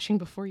life is flashing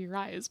before your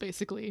eyes,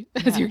 basically,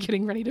 as you're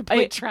getting ready to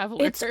play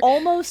Traveler. It's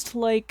almost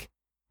like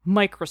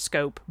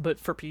Microscope, but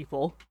for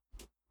people.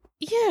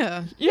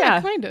 Yeah,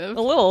 kind of.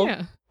 A little.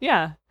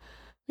 Yeah.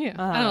 I don't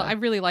know. I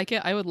really like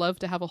it. I would love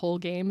to have a whole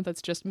game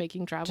that's just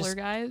making Traveler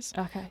guys.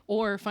 Okay.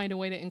 Or find a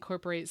way to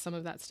incorporate some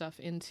of that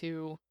stuff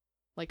into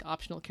like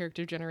optional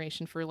character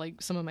generation for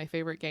like some of my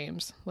favorite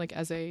games, like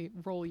as a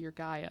roll your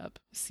guy up,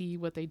 see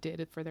what they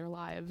did for their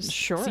lives,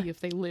 see if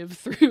they live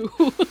through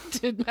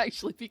to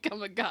actually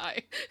become a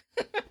guy.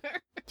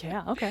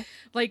 Yeah, okay.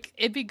 Like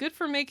it'd be good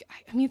for think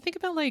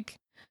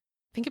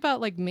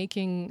about like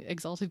making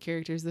exalted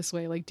characters this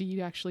way. Like, do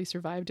you actually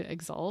survive to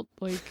exalt?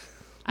 Like,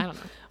 I don't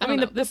know. I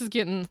mean, this is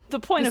getting the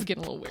point of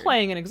getting a little weird.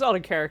 Playing an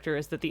exalted character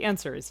is that the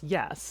answer is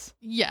yes.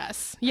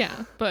 Yes,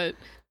 yeah, but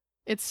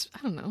it's, I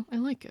don't know, I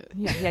like it.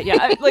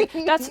 Yeah. Like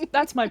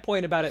that's my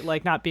point about it,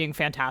 like not being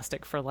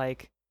fantastic for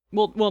like,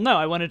 well, no,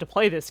 I wanted to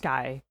play this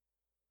guy.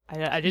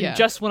 I didn't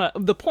just want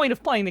to. The point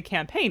of playing the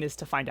campaign is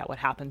to find out what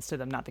happens to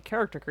them, not the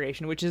character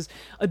creation, which is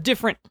a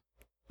different.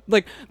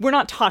 Like, we're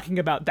not talking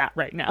about that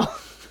right now,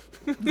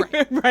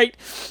 right?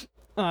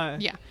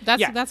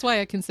 That's why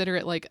I consider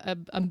it like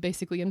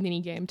basically a mini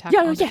game tacked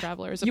on the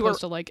Traveler as opposed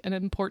to like an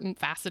important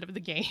facet of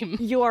the game.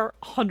 You are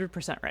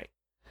 100% right.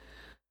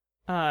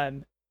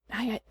 I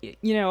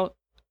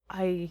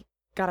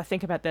gotta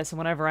think about this, and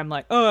whenever I'm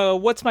like, oh,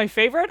 what's my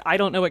favorite? I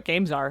don't know what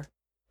games are.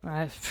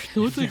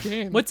 What's a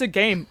game? What's a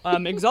game?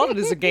 Exalted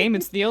is a game.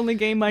 It's the only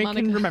game I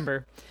can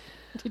remember.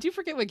 Did you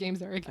forget what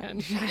games are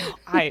again?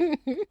 I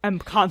am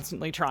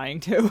constantly trying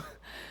to.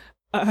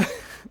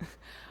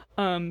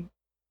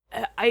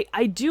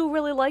 I do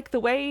really like the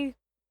way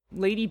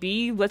Lady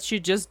B lets you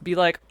just be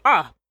like,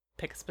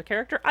 pick up a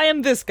character. I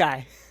am this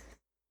guy.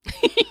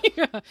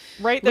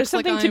 Right? There's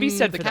something to be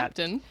said for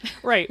captain. That.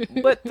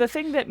 Right. But the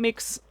thing that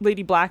makes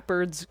Lady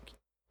Blackbird's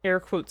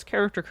air quotes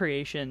character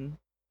creation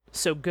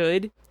so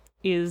good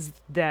is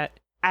that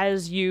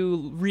as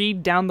you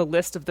read down the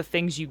list of the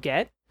things you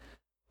get,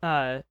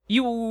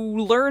 you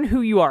learn who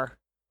you are,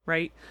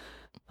 right?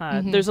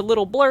 There's a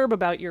little blurb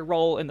about your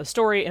role in the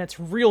story, and it's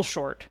real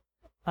short.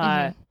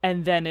 And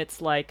then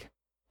it's like,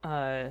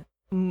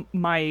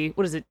 my,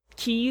 what is it?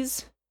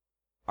 Keys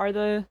are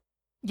the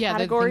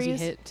categories. The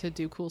things you hit to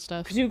do cool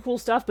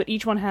stuff. But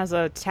each one has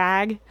a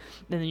tag, and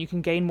then you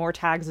can gain more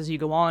tags as you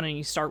go on, and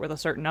you start with a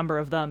certain number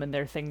of them, and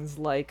they're things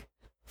like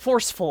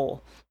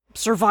forceful,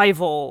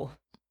 survival.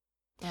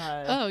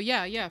 Like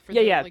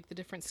the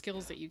different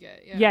skills that you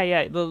get.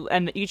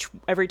 And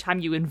every time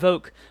you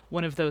invoke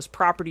one of those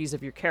properties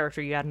of your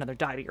character, you add another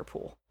die to your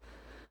pool.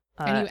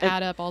 And you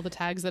add up all the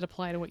tags that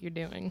apply to what you're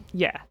doing.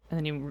 Yeah, and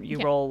then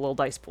you roll a little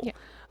dice pool.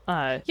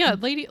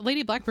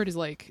 Lady Blackbird is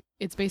like,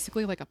 it's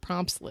basically like a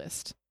prompts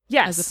list.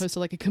 Yes. As opposed to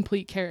like a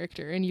complete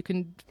character, and you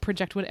can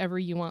project whatever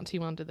you want to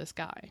onto this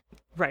guy.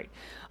 Right.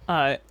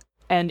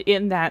 And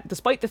in that,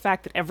 despite the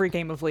fact that every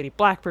game of Lady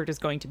Blackbird is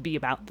going to be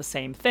about the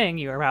same thing,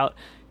 you're about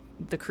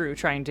the crew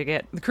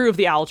of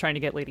the Owl trying to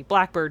get Lady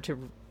Blackbird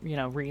to,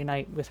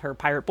 reunite with her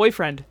pirate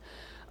boyfriend.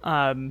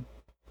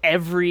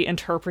 Every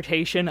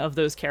interpretation of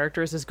those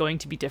characters is going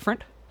to be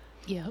different.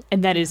 Yeah.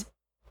 And that is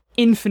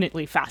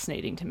infinitely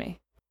fascinating to me.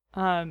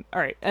 All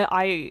right.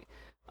 I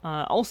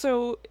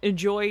also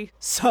enjoy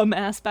some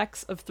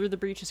aspects of Through the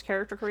Breach's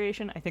character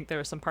creation. I think there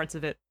are some parts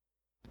of it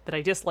that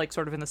I dislike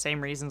sort of in the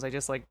same reasons I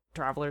dislike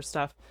Traveler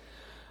stuff.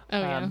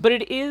 But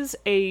it is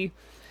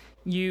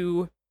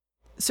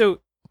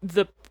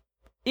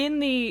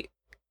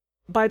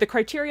by the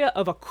criteria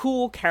of a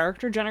cool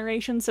character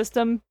generation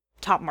system,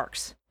 top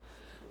marks.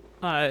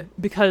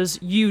 Because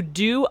you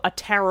do a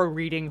tarot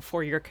reading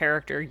for your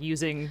character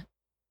using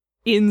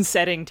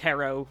in-setting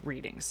tarot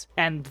readings.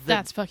 And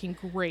that's fucking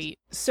great.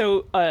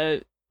 So,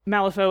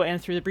 Malifaux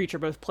and Through the Breach are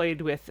both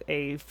played with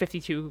a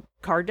 52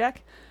 card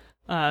deck.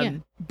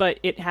 But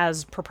it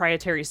has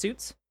proprietary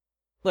suits.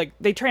 Like,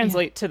 they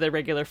translate to the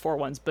regular 4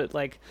 ones, but,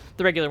 like,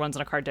 the regular ones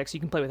on a card deck, so you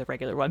can play with a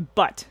regular one.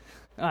 But,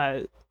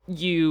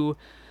 you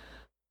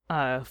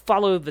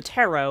follow the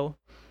tarot,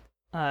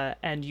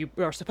 and you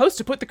are supposed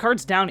to put the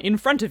cards down in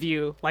front of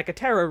you, like a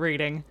tarot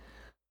reading.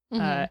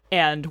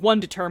 And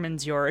one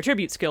determines your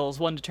attribute skills,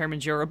 one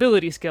determines your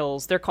ability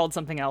skills. They're called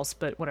something else,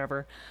 but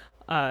whatever.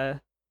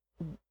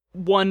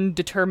 One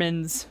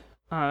determines,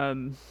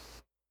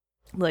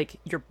 like,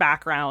 your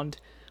background.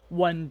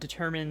 One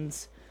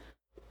determines,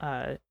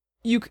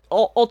 you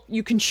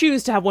can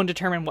choose to have one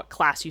determine what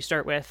class you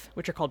start with,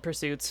 which are called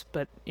pursuits,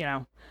 but,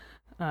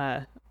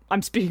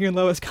 I'm speaking in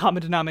lowest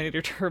common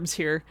denominator terms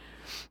here.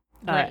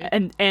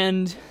 Right.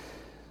 And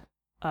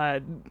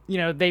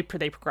they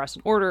progress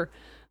in order.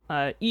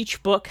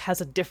 Each book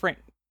has a different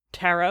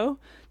tarot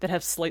that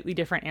have slightly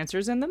different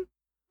answers in them.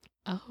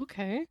 Oh,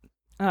 okay.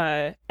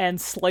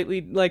 And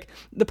slightly, like,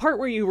 the part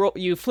where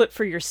you flip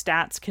for your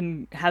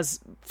stats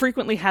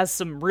frequently has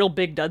some real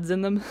big duds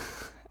in them.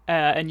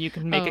 And you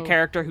can make a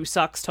character who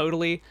sucks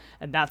totally,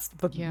 and that's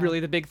really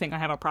the big thing I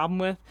have a problem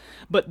with.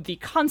 But the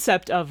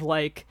concept of,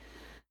 like,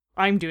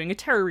 I'm doing a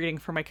tarot reading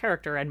for my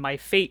character, and my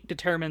fate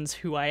determines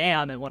who I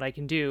am and what I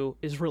can do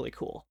is really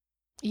cool.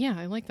 Yeah,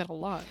 I like that a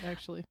lot,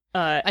 actually.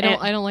 I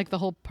don't like the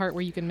whole part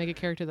where you can make a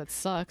character that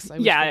sucks. I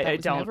wish that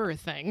was never a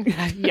thing.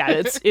 Yeah,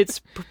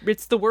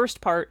 it's the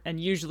worst part, and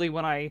usually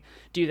when I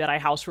do that, I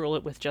house rule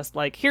it with just,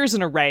 like, here's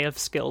an array of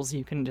skills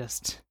you can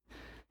just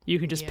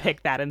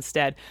pick that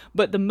instead.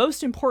 But the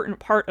most important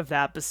part of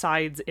that,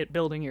 besides it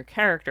building your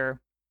character,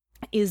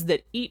 is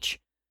that each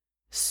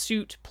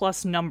suit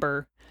plus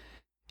number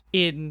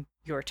in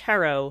your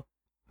tarot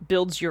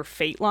builds your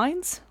fate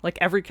lines. Like,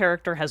 every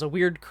character has a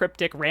weird,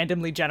 cryptic,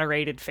 randomly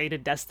generated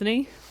fated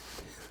destiny.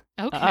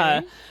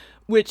 Okay.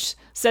 Which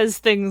says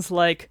things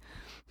like,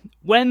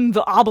 when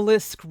the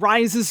obelisk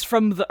rises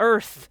from the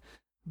earth,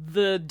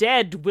 the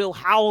dead will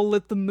howl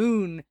at the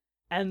moon,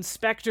 and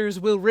specters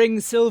will ring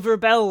silver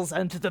bells,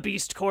 and the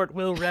beast court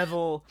will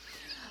revel.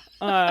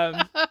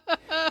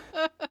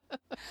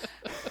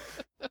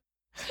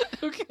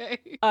 Okay.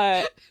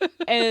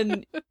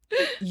 And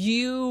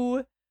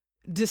you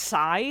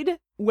decide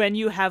when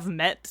you have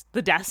met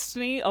the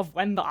destiny of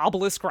when the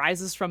obelisk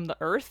rises from the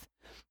earth.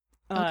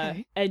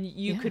 Okay. And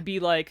you could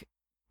be like,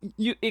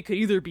 it could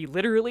either be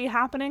literally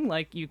happening,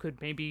 like you could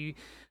maybe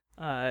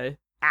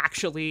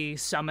actually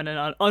summon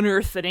and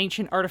unearth an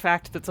ancient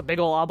artifact that's a big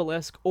ol'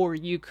 obelisk, or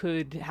you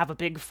could have a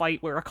big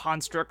fight where a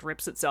construct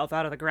rips itself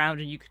out of the ground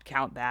and you could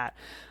count that.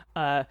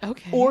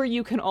 Okay. Or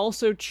you can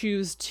also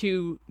choose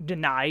to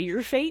deny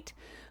your fate.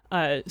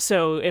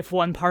 So if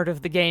one part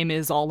of the game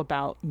is all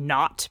about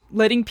not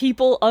letting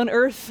people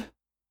unearth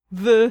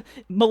the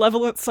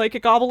malevolent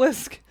psychic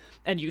obelisk,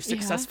 and you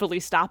successfully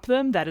stop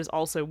them, that is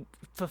also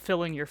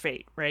fulfilling your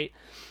fate, right?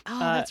 Oh,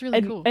 that's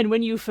really cool. And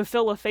when you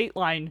fulfill a fate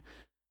line,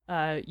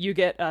 you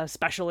get a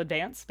special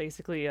advance,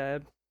 basically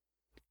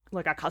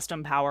like a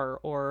custom power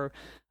or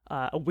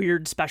a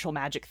weird special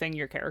magic thing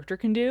your character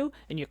can do,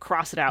 and you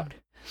cross it out.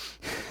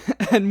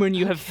 And when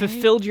you have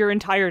fulfilled your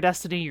entire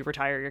destiny, you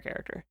retire your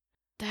character.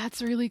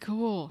 That's really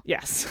cool.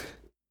 Yes.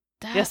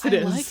 Yes, it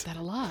is. I like that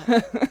a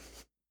lot.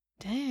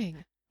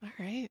 Dang. All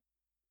right,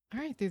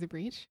 Through the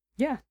Breach.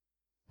 Yeah.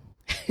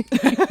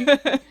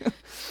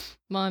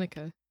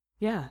 Monica.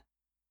 Yeah.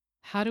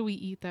 How do we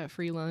eat that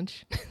free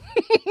lunch?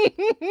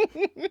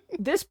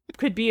 This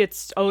could be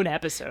its own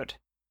episode.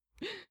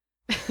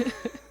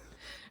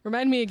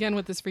 Remind me again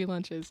what this free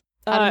lunch is.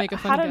 How to make a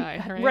fun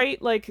guy, right?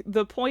 Right, like,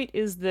 the point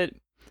is that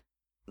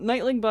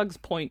Nightling Bug's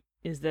point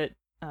is that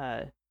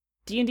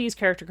D&D's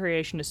character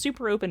creation is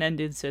super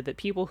open-ended, so that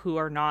people who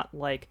are not,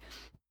 like,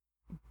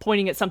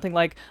 pointing at something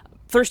like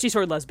thirsty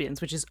sword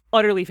lesbians, which is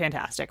utterly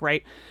fantastic,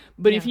 right?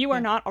 But if you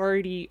are not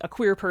already a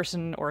queer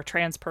person or a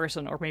trans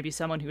person, or maybe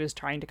someone who is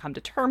trying to come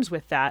to terms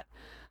with that,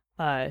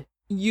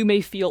 you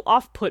may feel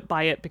off-put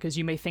by it because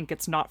you may think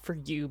it's not for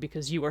you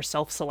because you are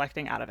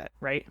self-selecting out of it,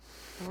 right?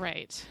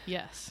 Right.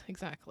 Yes,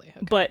 exactly.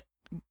 Okay.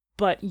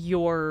 But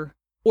your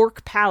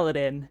orc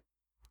paladin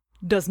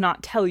does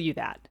not tell you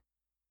that.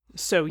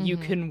 So you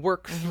can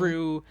work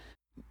through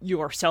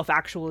your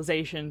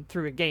self-actualization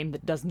through a game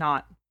that does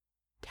not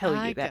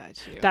tell you that.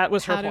 Got you. That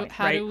was her point,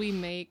 how right?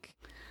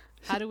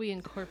 How do we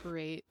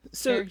incorporate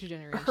so character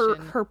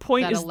generation her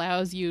point that is,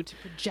 allows you to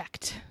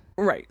project?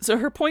 Right. So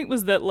her point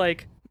was that,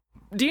 like,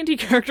 D&D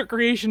character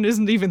creation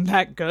isn't even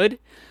that good.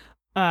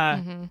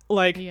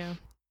 Like,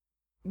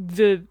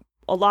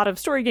 a lot of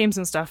story games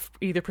and stuff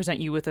either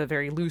present you with a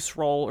very loose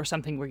role or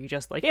something where you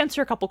just, like,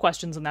 answer a couple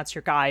questions and that's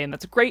your guy, and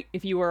that's great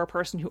if you are a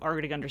person who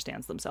already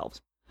understands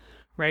themselves,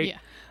 right?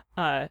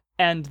 Yeah.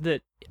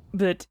 And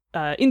that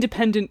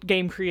independent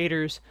game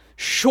creators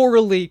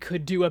surely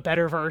could do a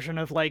better version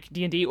of, like,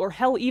 D&D, or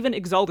hell, even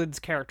Exalted's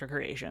character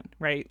creation,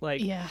 right?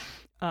 Like,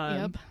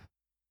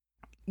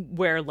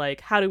 where,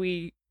 like, how do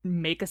we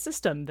make a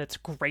system that's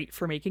great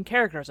for making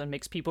characters and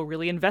makes people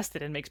really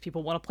invested and makes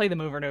people want to play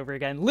them over and over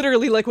again?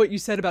 Literally, like what you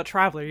said about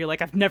Traveler. You're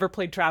like, I've never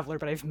played Traveler,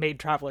 but I've made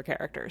Traveler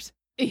characters.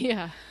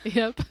 Yeah.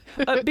 Yep.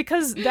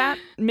 Because that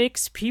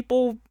makes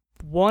people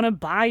want to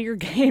buy your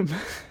game,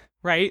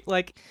 right?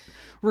 Like,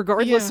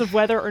 regardless of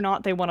whether or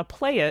not they want to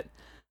play it,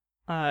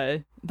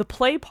 the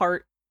play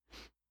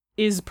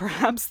is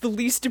perhaps the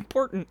least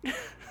important.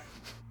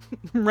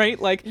 Right?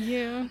 Like,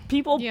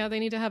 people... Yeah, they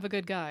need to have a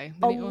good guy.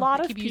 They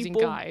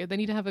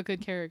need to have a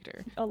good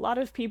character. A lot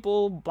of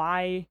people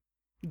buy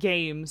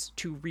games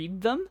to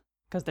read them,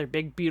 because they're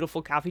big,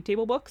 beautiful coffee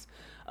table books,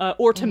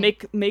 or to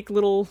make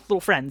little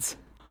friends.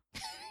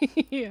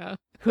 Yeah.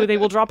 Who they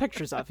will draw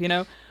pictures of, you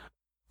know?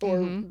 Or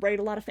write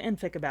a lot of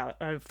fanfic about,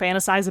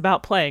 fantasize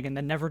about playing, and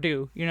then never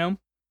do, you know?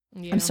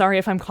 Yeah. I'm sorry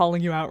if I'm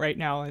calling you out right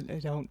now.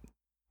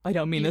 I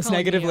don't mean this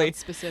negatively.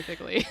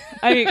 Specifically.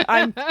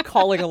 I'm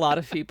calling a lot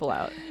of people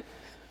out.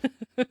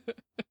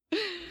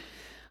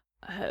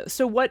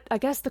 So what, I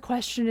guess the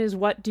question is,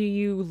 what do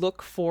you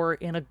look for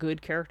in a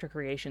good character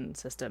creation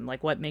system?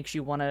 Like, what makes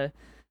you want to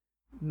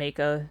make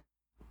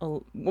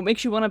what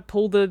makes you want to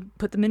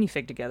put the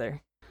minifig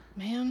together?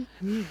 Man,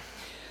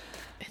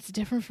 it's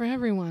different for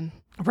everyone.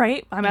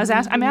 Right? I'm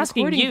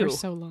asking you. For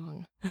so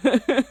long.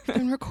 I've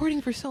been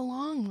recording for so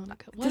long,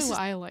 Monica. What do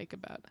I like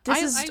about it?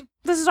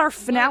 This is our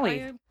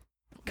finale.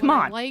 Come on.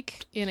 What I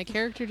like in a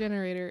character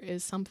generator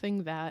is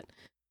something that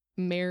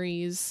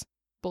marries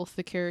both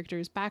the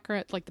character's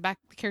background, like the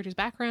character's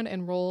background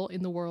and role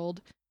in the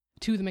world,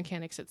 to the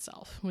mechanics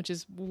itself, which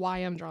is why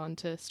I'm drawn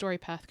to story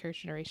path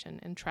character generation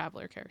and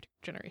traveler character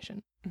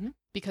generation. Mm-hmm.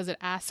 Because it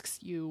asks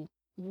you,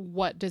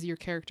 what does your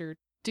character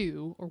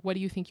do, or what do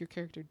you think your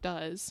character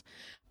does,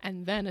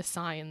 and then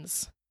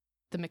assigns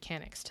the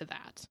mechanics to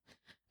that,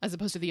 as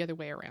opposed to the other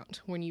way around,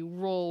 when you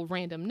roll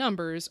random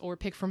numbers or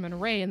pick from an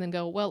array and then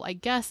go, well, I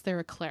guess they're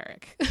a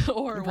cleric,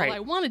 or right. well, I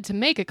wanted to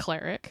make a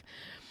cleric,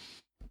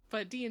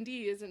 but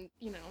D&D isn't,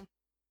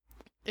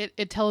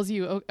 it tells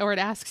you, or it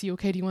asks you,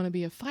 okay, do you want to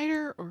be a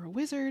fighter or a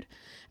wizard?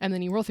 And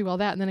then you roll through all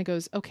that, and then it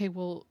goes, okay,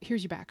 well,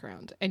 here's your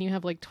background, and you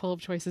have like 12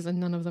 choices, and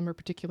none of them are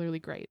particularly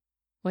great.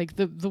 Like,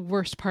 the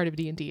worst part of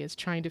D&D is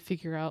trying to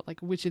figure out,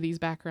 like, which of these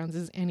backgrounds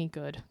is any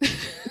good.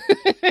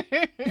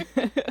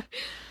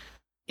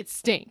 It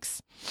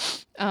stinks.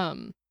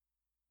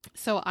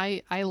 So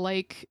I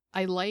like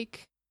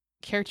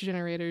character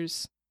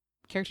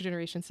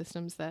generation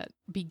systems that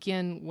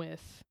begin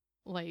with,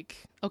 like,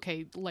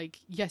 okay, like,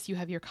 yes, you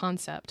have your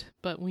concept,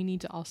 but we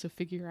need to also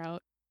figure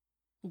out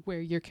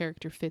where your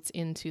character fits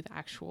into the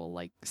actual,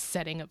 like,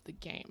 setting of the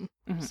game.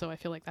 Mm-hmm. So I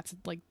feel like that's,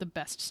 like, the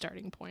best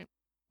starting point.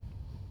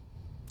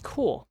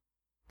 Cool.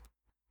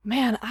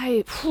 Man,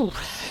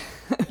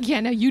 Yeah,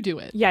 now you do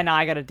it. Yeah, no,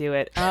 I gotta do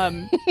it.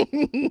 So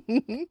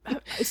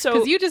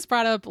because you just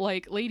brought up,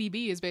 like, Lady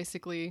B is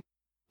basically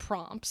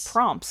prompts,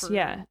 for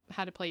yeah,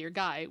 how to play your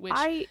guy, which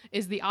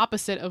is the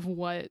opposite of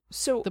what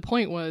the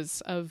point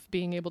was of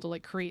being able to,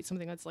 like, create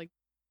something that's, like,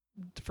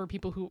 for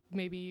people who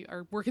maybe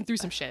are working through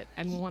some shit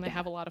and want to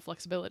have a lot of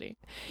flexibility.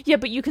 Yeah,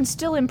 but you can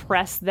still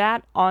impress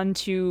that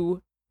onto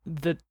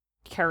the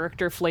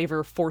character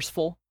flavor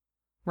forceful,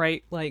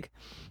 right? Like,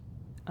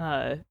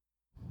 I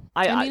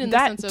mean, in the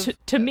sense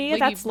of, to me,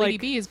 that's like, Lady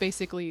B is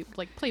basically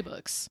like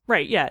playbooks,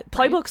 right? Yeah,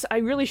 playbooks. Right? I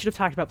really should have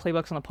talked about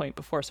playbooks on the point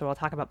before, so I'll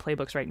talk about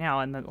playbooks right now.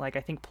 And then, like,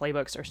 I think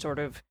playbooks are sort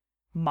of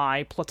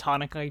my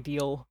platonic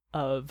ideal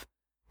of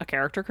a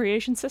character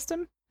creation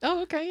system.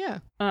 Oh, okay, yeah.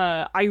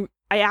 I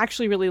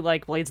actually really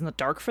like Blades in the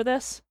Dark for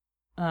this,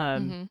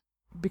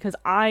 because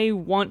I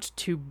want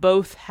to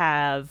both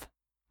have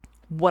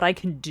what I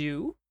can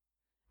do,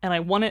 and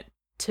I want it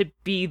to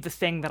be the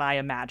thing that I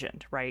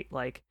imagined, right?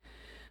 Like,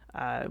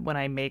 when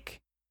I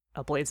make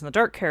a Blades in the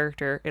Dark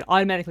character, it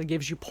automatically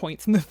gives you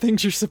points in the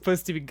things you're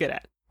supposed to be good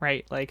at,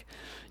 right? Like,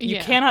 you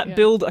cannot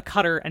build a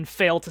cutter and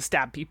fail to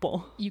stab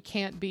people. You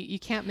can't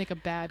make a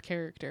bad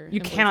character. You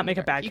cannot make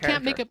a bad character. You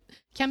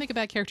can't make a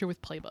bad character with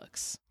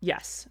playbooks.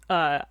 Yes.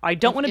 I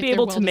don't want to be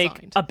able to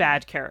make a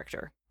bad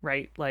character,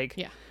 right? Like,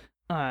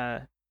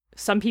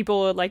 some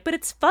people are like, but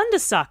it's fun to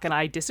suck, and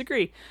I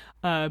disagree.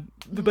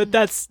 But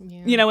that's,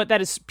 you know what, that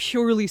is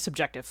purely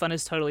subjective. Fun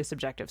is totally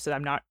subjective, so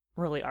I'm not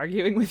really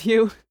arguing with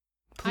you.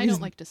 Please, I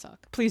don't like to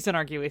suck. Please don't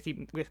argue with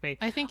me.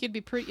 I think you'd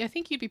be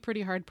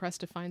pretty hard pressed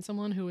to find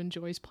someone who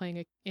enjoys playing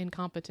an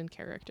incompetent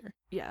character.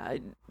 Yeah,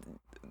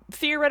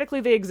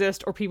 theoretically they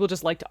exist, or people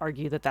just like to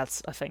argue that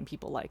that's a thing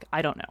people like.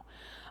 I don't know.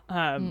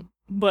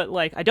 But,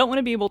 like, I don't want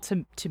to be able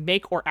to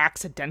make or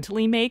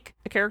accidentally make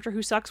a character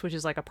who sucks, which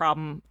is, like, a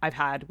problem I've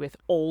had with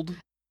old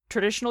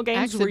traditional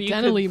games.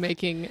 Accidentally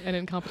making an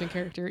incompetent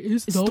character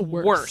is the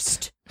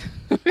worst.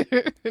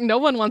 No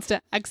one wants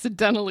to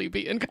accidentally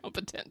be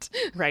incompetent.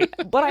 Right.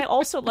 But I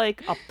also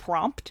like a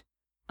prompt.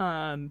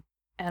 And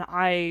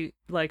I,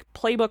 like,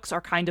 playbooks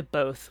are kind of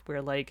both,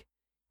 where, like,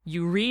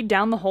 you read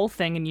down the whole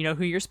thing and you know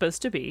who you're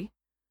supposed to be.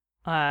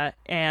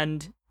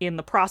 And in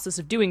the process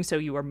of doing so,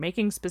 you are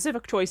making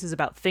specific choices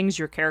about things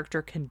your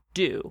character can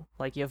do.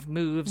 Like, you have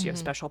moves, you have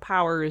special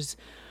powers.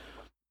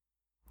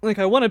 Like,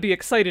 I want to be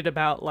excited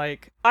about,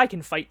 like, I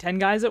can fight 10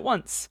 guys at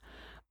once.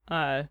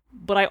 But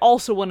I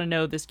also want to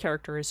know this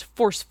character is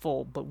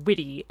forceful, but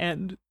witty,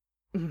 and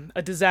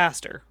a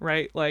disaster,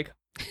 right? Like,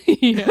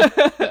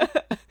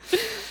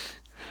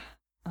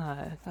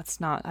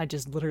 that's not, I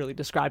just literally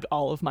described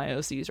all of my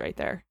OCs right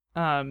there.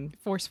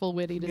 Forceful,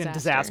 witty,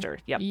 disaster.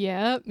 Yep.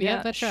 Yeah,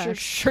 that tracks.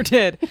 Sure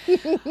did.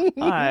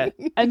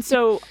 And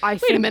so I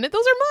think, wait a minute,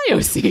 those are my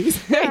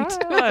OCs.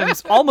 Right.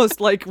 It's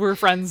almost like we're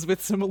friends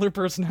with similar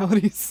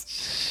personalities.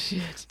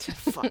 Shit.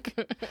 Fuck.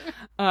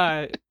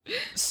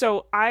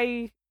 So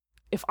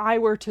if I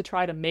were to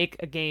try to make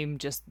a game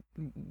just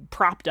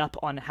propped up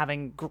on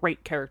having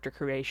great character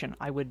creation,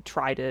 I would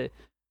try to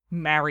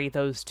marry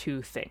those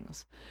two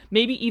things.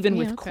 Maybe even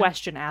with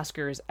question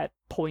askers at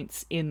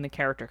points in the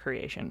character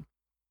creation.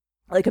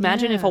 Like,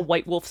 imagine if a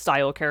White Wolf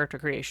style character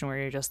creation where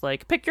you're just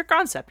like, pick your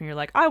concept, and you're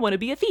like, I want to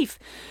be a thief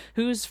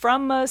who's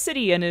from a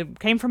city and it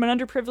came from an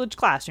underprivileged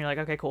class, and you're like,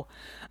 okay, cool.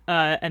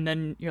 And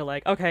then you're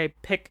like, okay,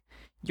 pick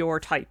your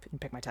type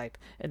and pick my type,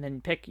 and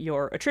then pick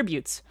your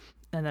attributes.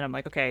 And then I'm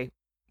like, okay,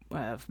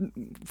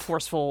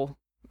 forceful,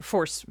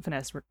 force,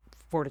 finesse,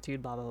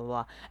 fortitude, blah, blah, blah,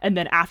 blah. And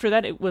then after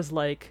that, it was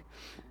like,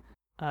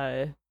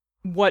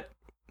 what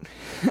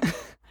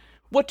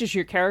does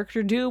your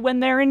character do when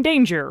they're in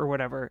danger or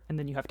whatever? And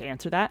then you have to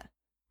answer that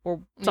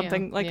or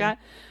something like that.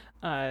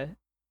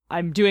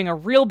 I'm doing a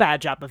real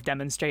bad job of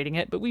demonstrating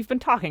it, but we've been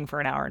talking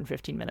for an hour and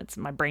 15 minutes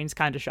and my brain's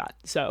kind of shot.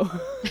 So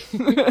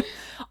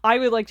I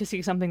would like to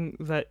see something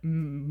that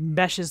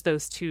meshes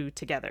those two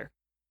together.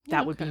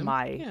 That would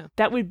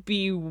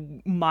be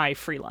my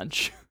free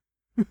lunch.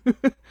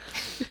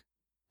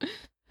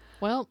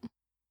 Well,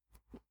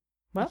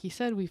 like you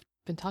said, we've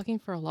been talking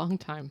for a long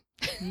time.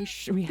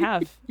 We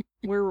have.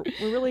 We're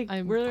really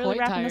wrapping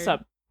tired. this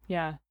up.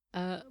 Yeah.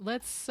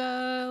 Let's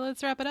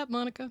wrap it up,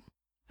 Monica.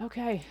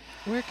 Okay.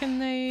 Where can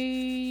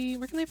they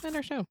find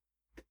our show?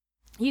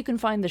 You can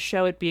find the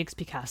show at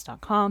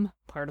bxpcast.com,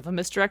 part of the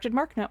Misdirected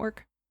Mark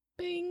Network.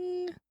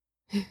 Bing.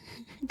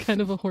 Kind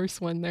of a hoarse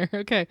one there.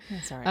 Okay.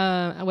 That's all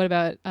right. What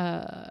about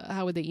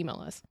how would they email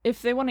us?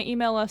 If they want to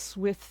email us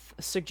with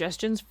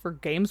suggestions for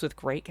games with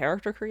great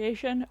character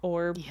creation,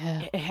 or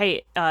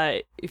hey,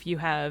 if you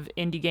have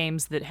indie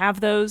games that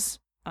have those,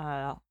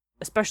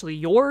 especially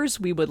yours,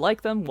 we would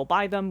like them. We'll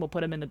buy them. We'll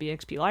put them in the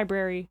BXP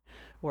library,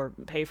 or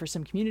pay for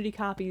some community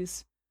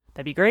copies.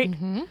 That'd be great.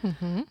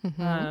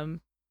 And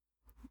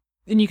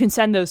you can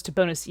send those to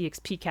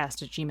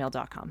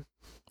bonusexpcast@gmail.com.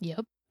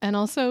 Yep. And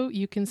also,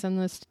 you can send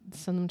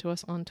them to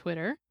us on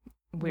Twitter.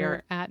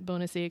 We're at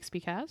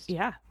bonusexpcast.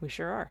 Yeah, we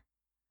sure are.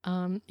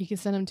 You can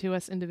send them to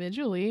us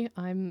individually.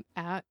 I'm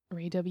at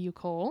Ray W.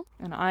 Cole.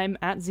 And I'm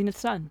at Zenith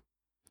Sun.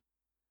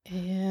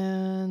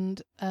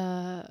 And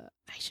I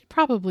should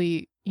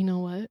probably, you know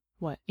what?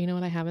 What? You know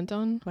what I haven't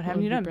done? What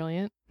haven't you done?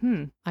 Brilliant.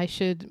 I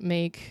should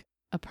make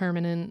a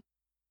permanent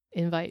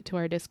invite to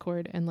our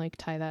Discord and like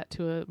tie that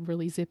to a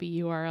really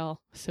zippy URL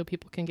so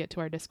people can get to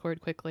our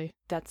Discord quickly.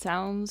 That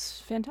sounds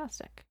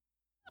fantastic.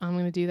 I'm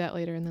going to do that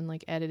later and then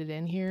like edit it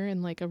in here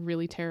in like a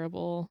really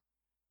terrible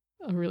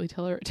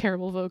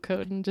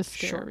vocode and just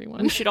scare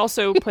everyone. We should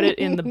also put it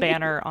in the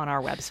banner on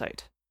our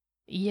website.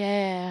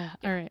 Yeah.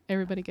 All right.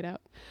 Everybody get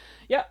out.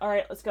 Yeah. All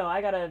right. Let's go.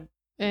 I got to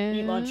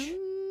eat lunch.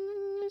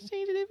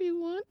 Change it if you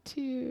want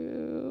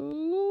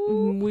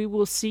to. We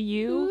will see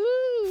you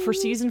for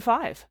season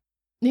 5.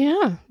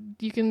 Yeah,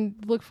 you can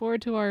look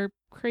forward to our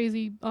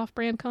crazy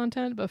off-brand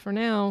content, but for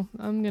now,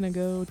 I'm gonna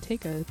go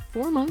take a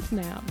 4-month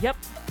nap. Yep.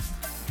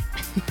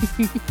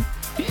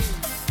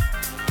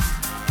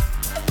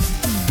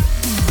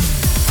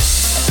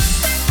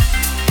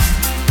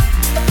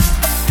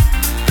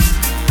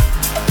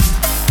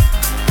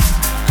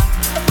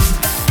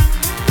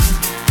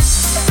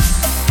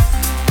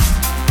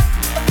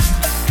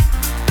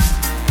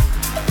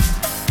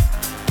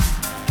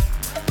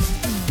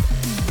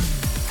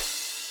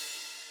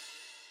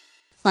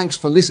 Thanks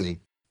for listening.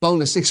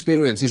 Bonus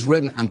Experience is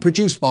written and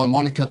produced by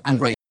Monica and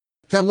Ray.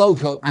 Their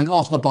logo and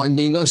art are by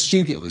Nino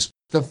Studios.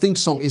 The theme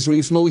song is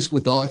Reeves Noise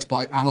with art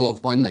by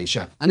Analog by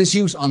Nature and is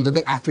used under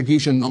the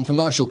Attribution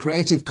Non-Commercial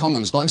Creative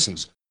Commons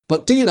license.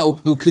 But do you know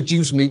who could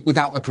use me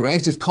without a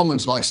Creative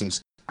Commons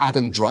license?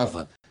 Adam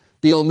Driver.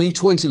 Deal me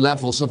 20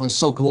 levels of a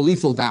so-called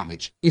lethal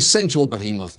damage. Essential behemoth.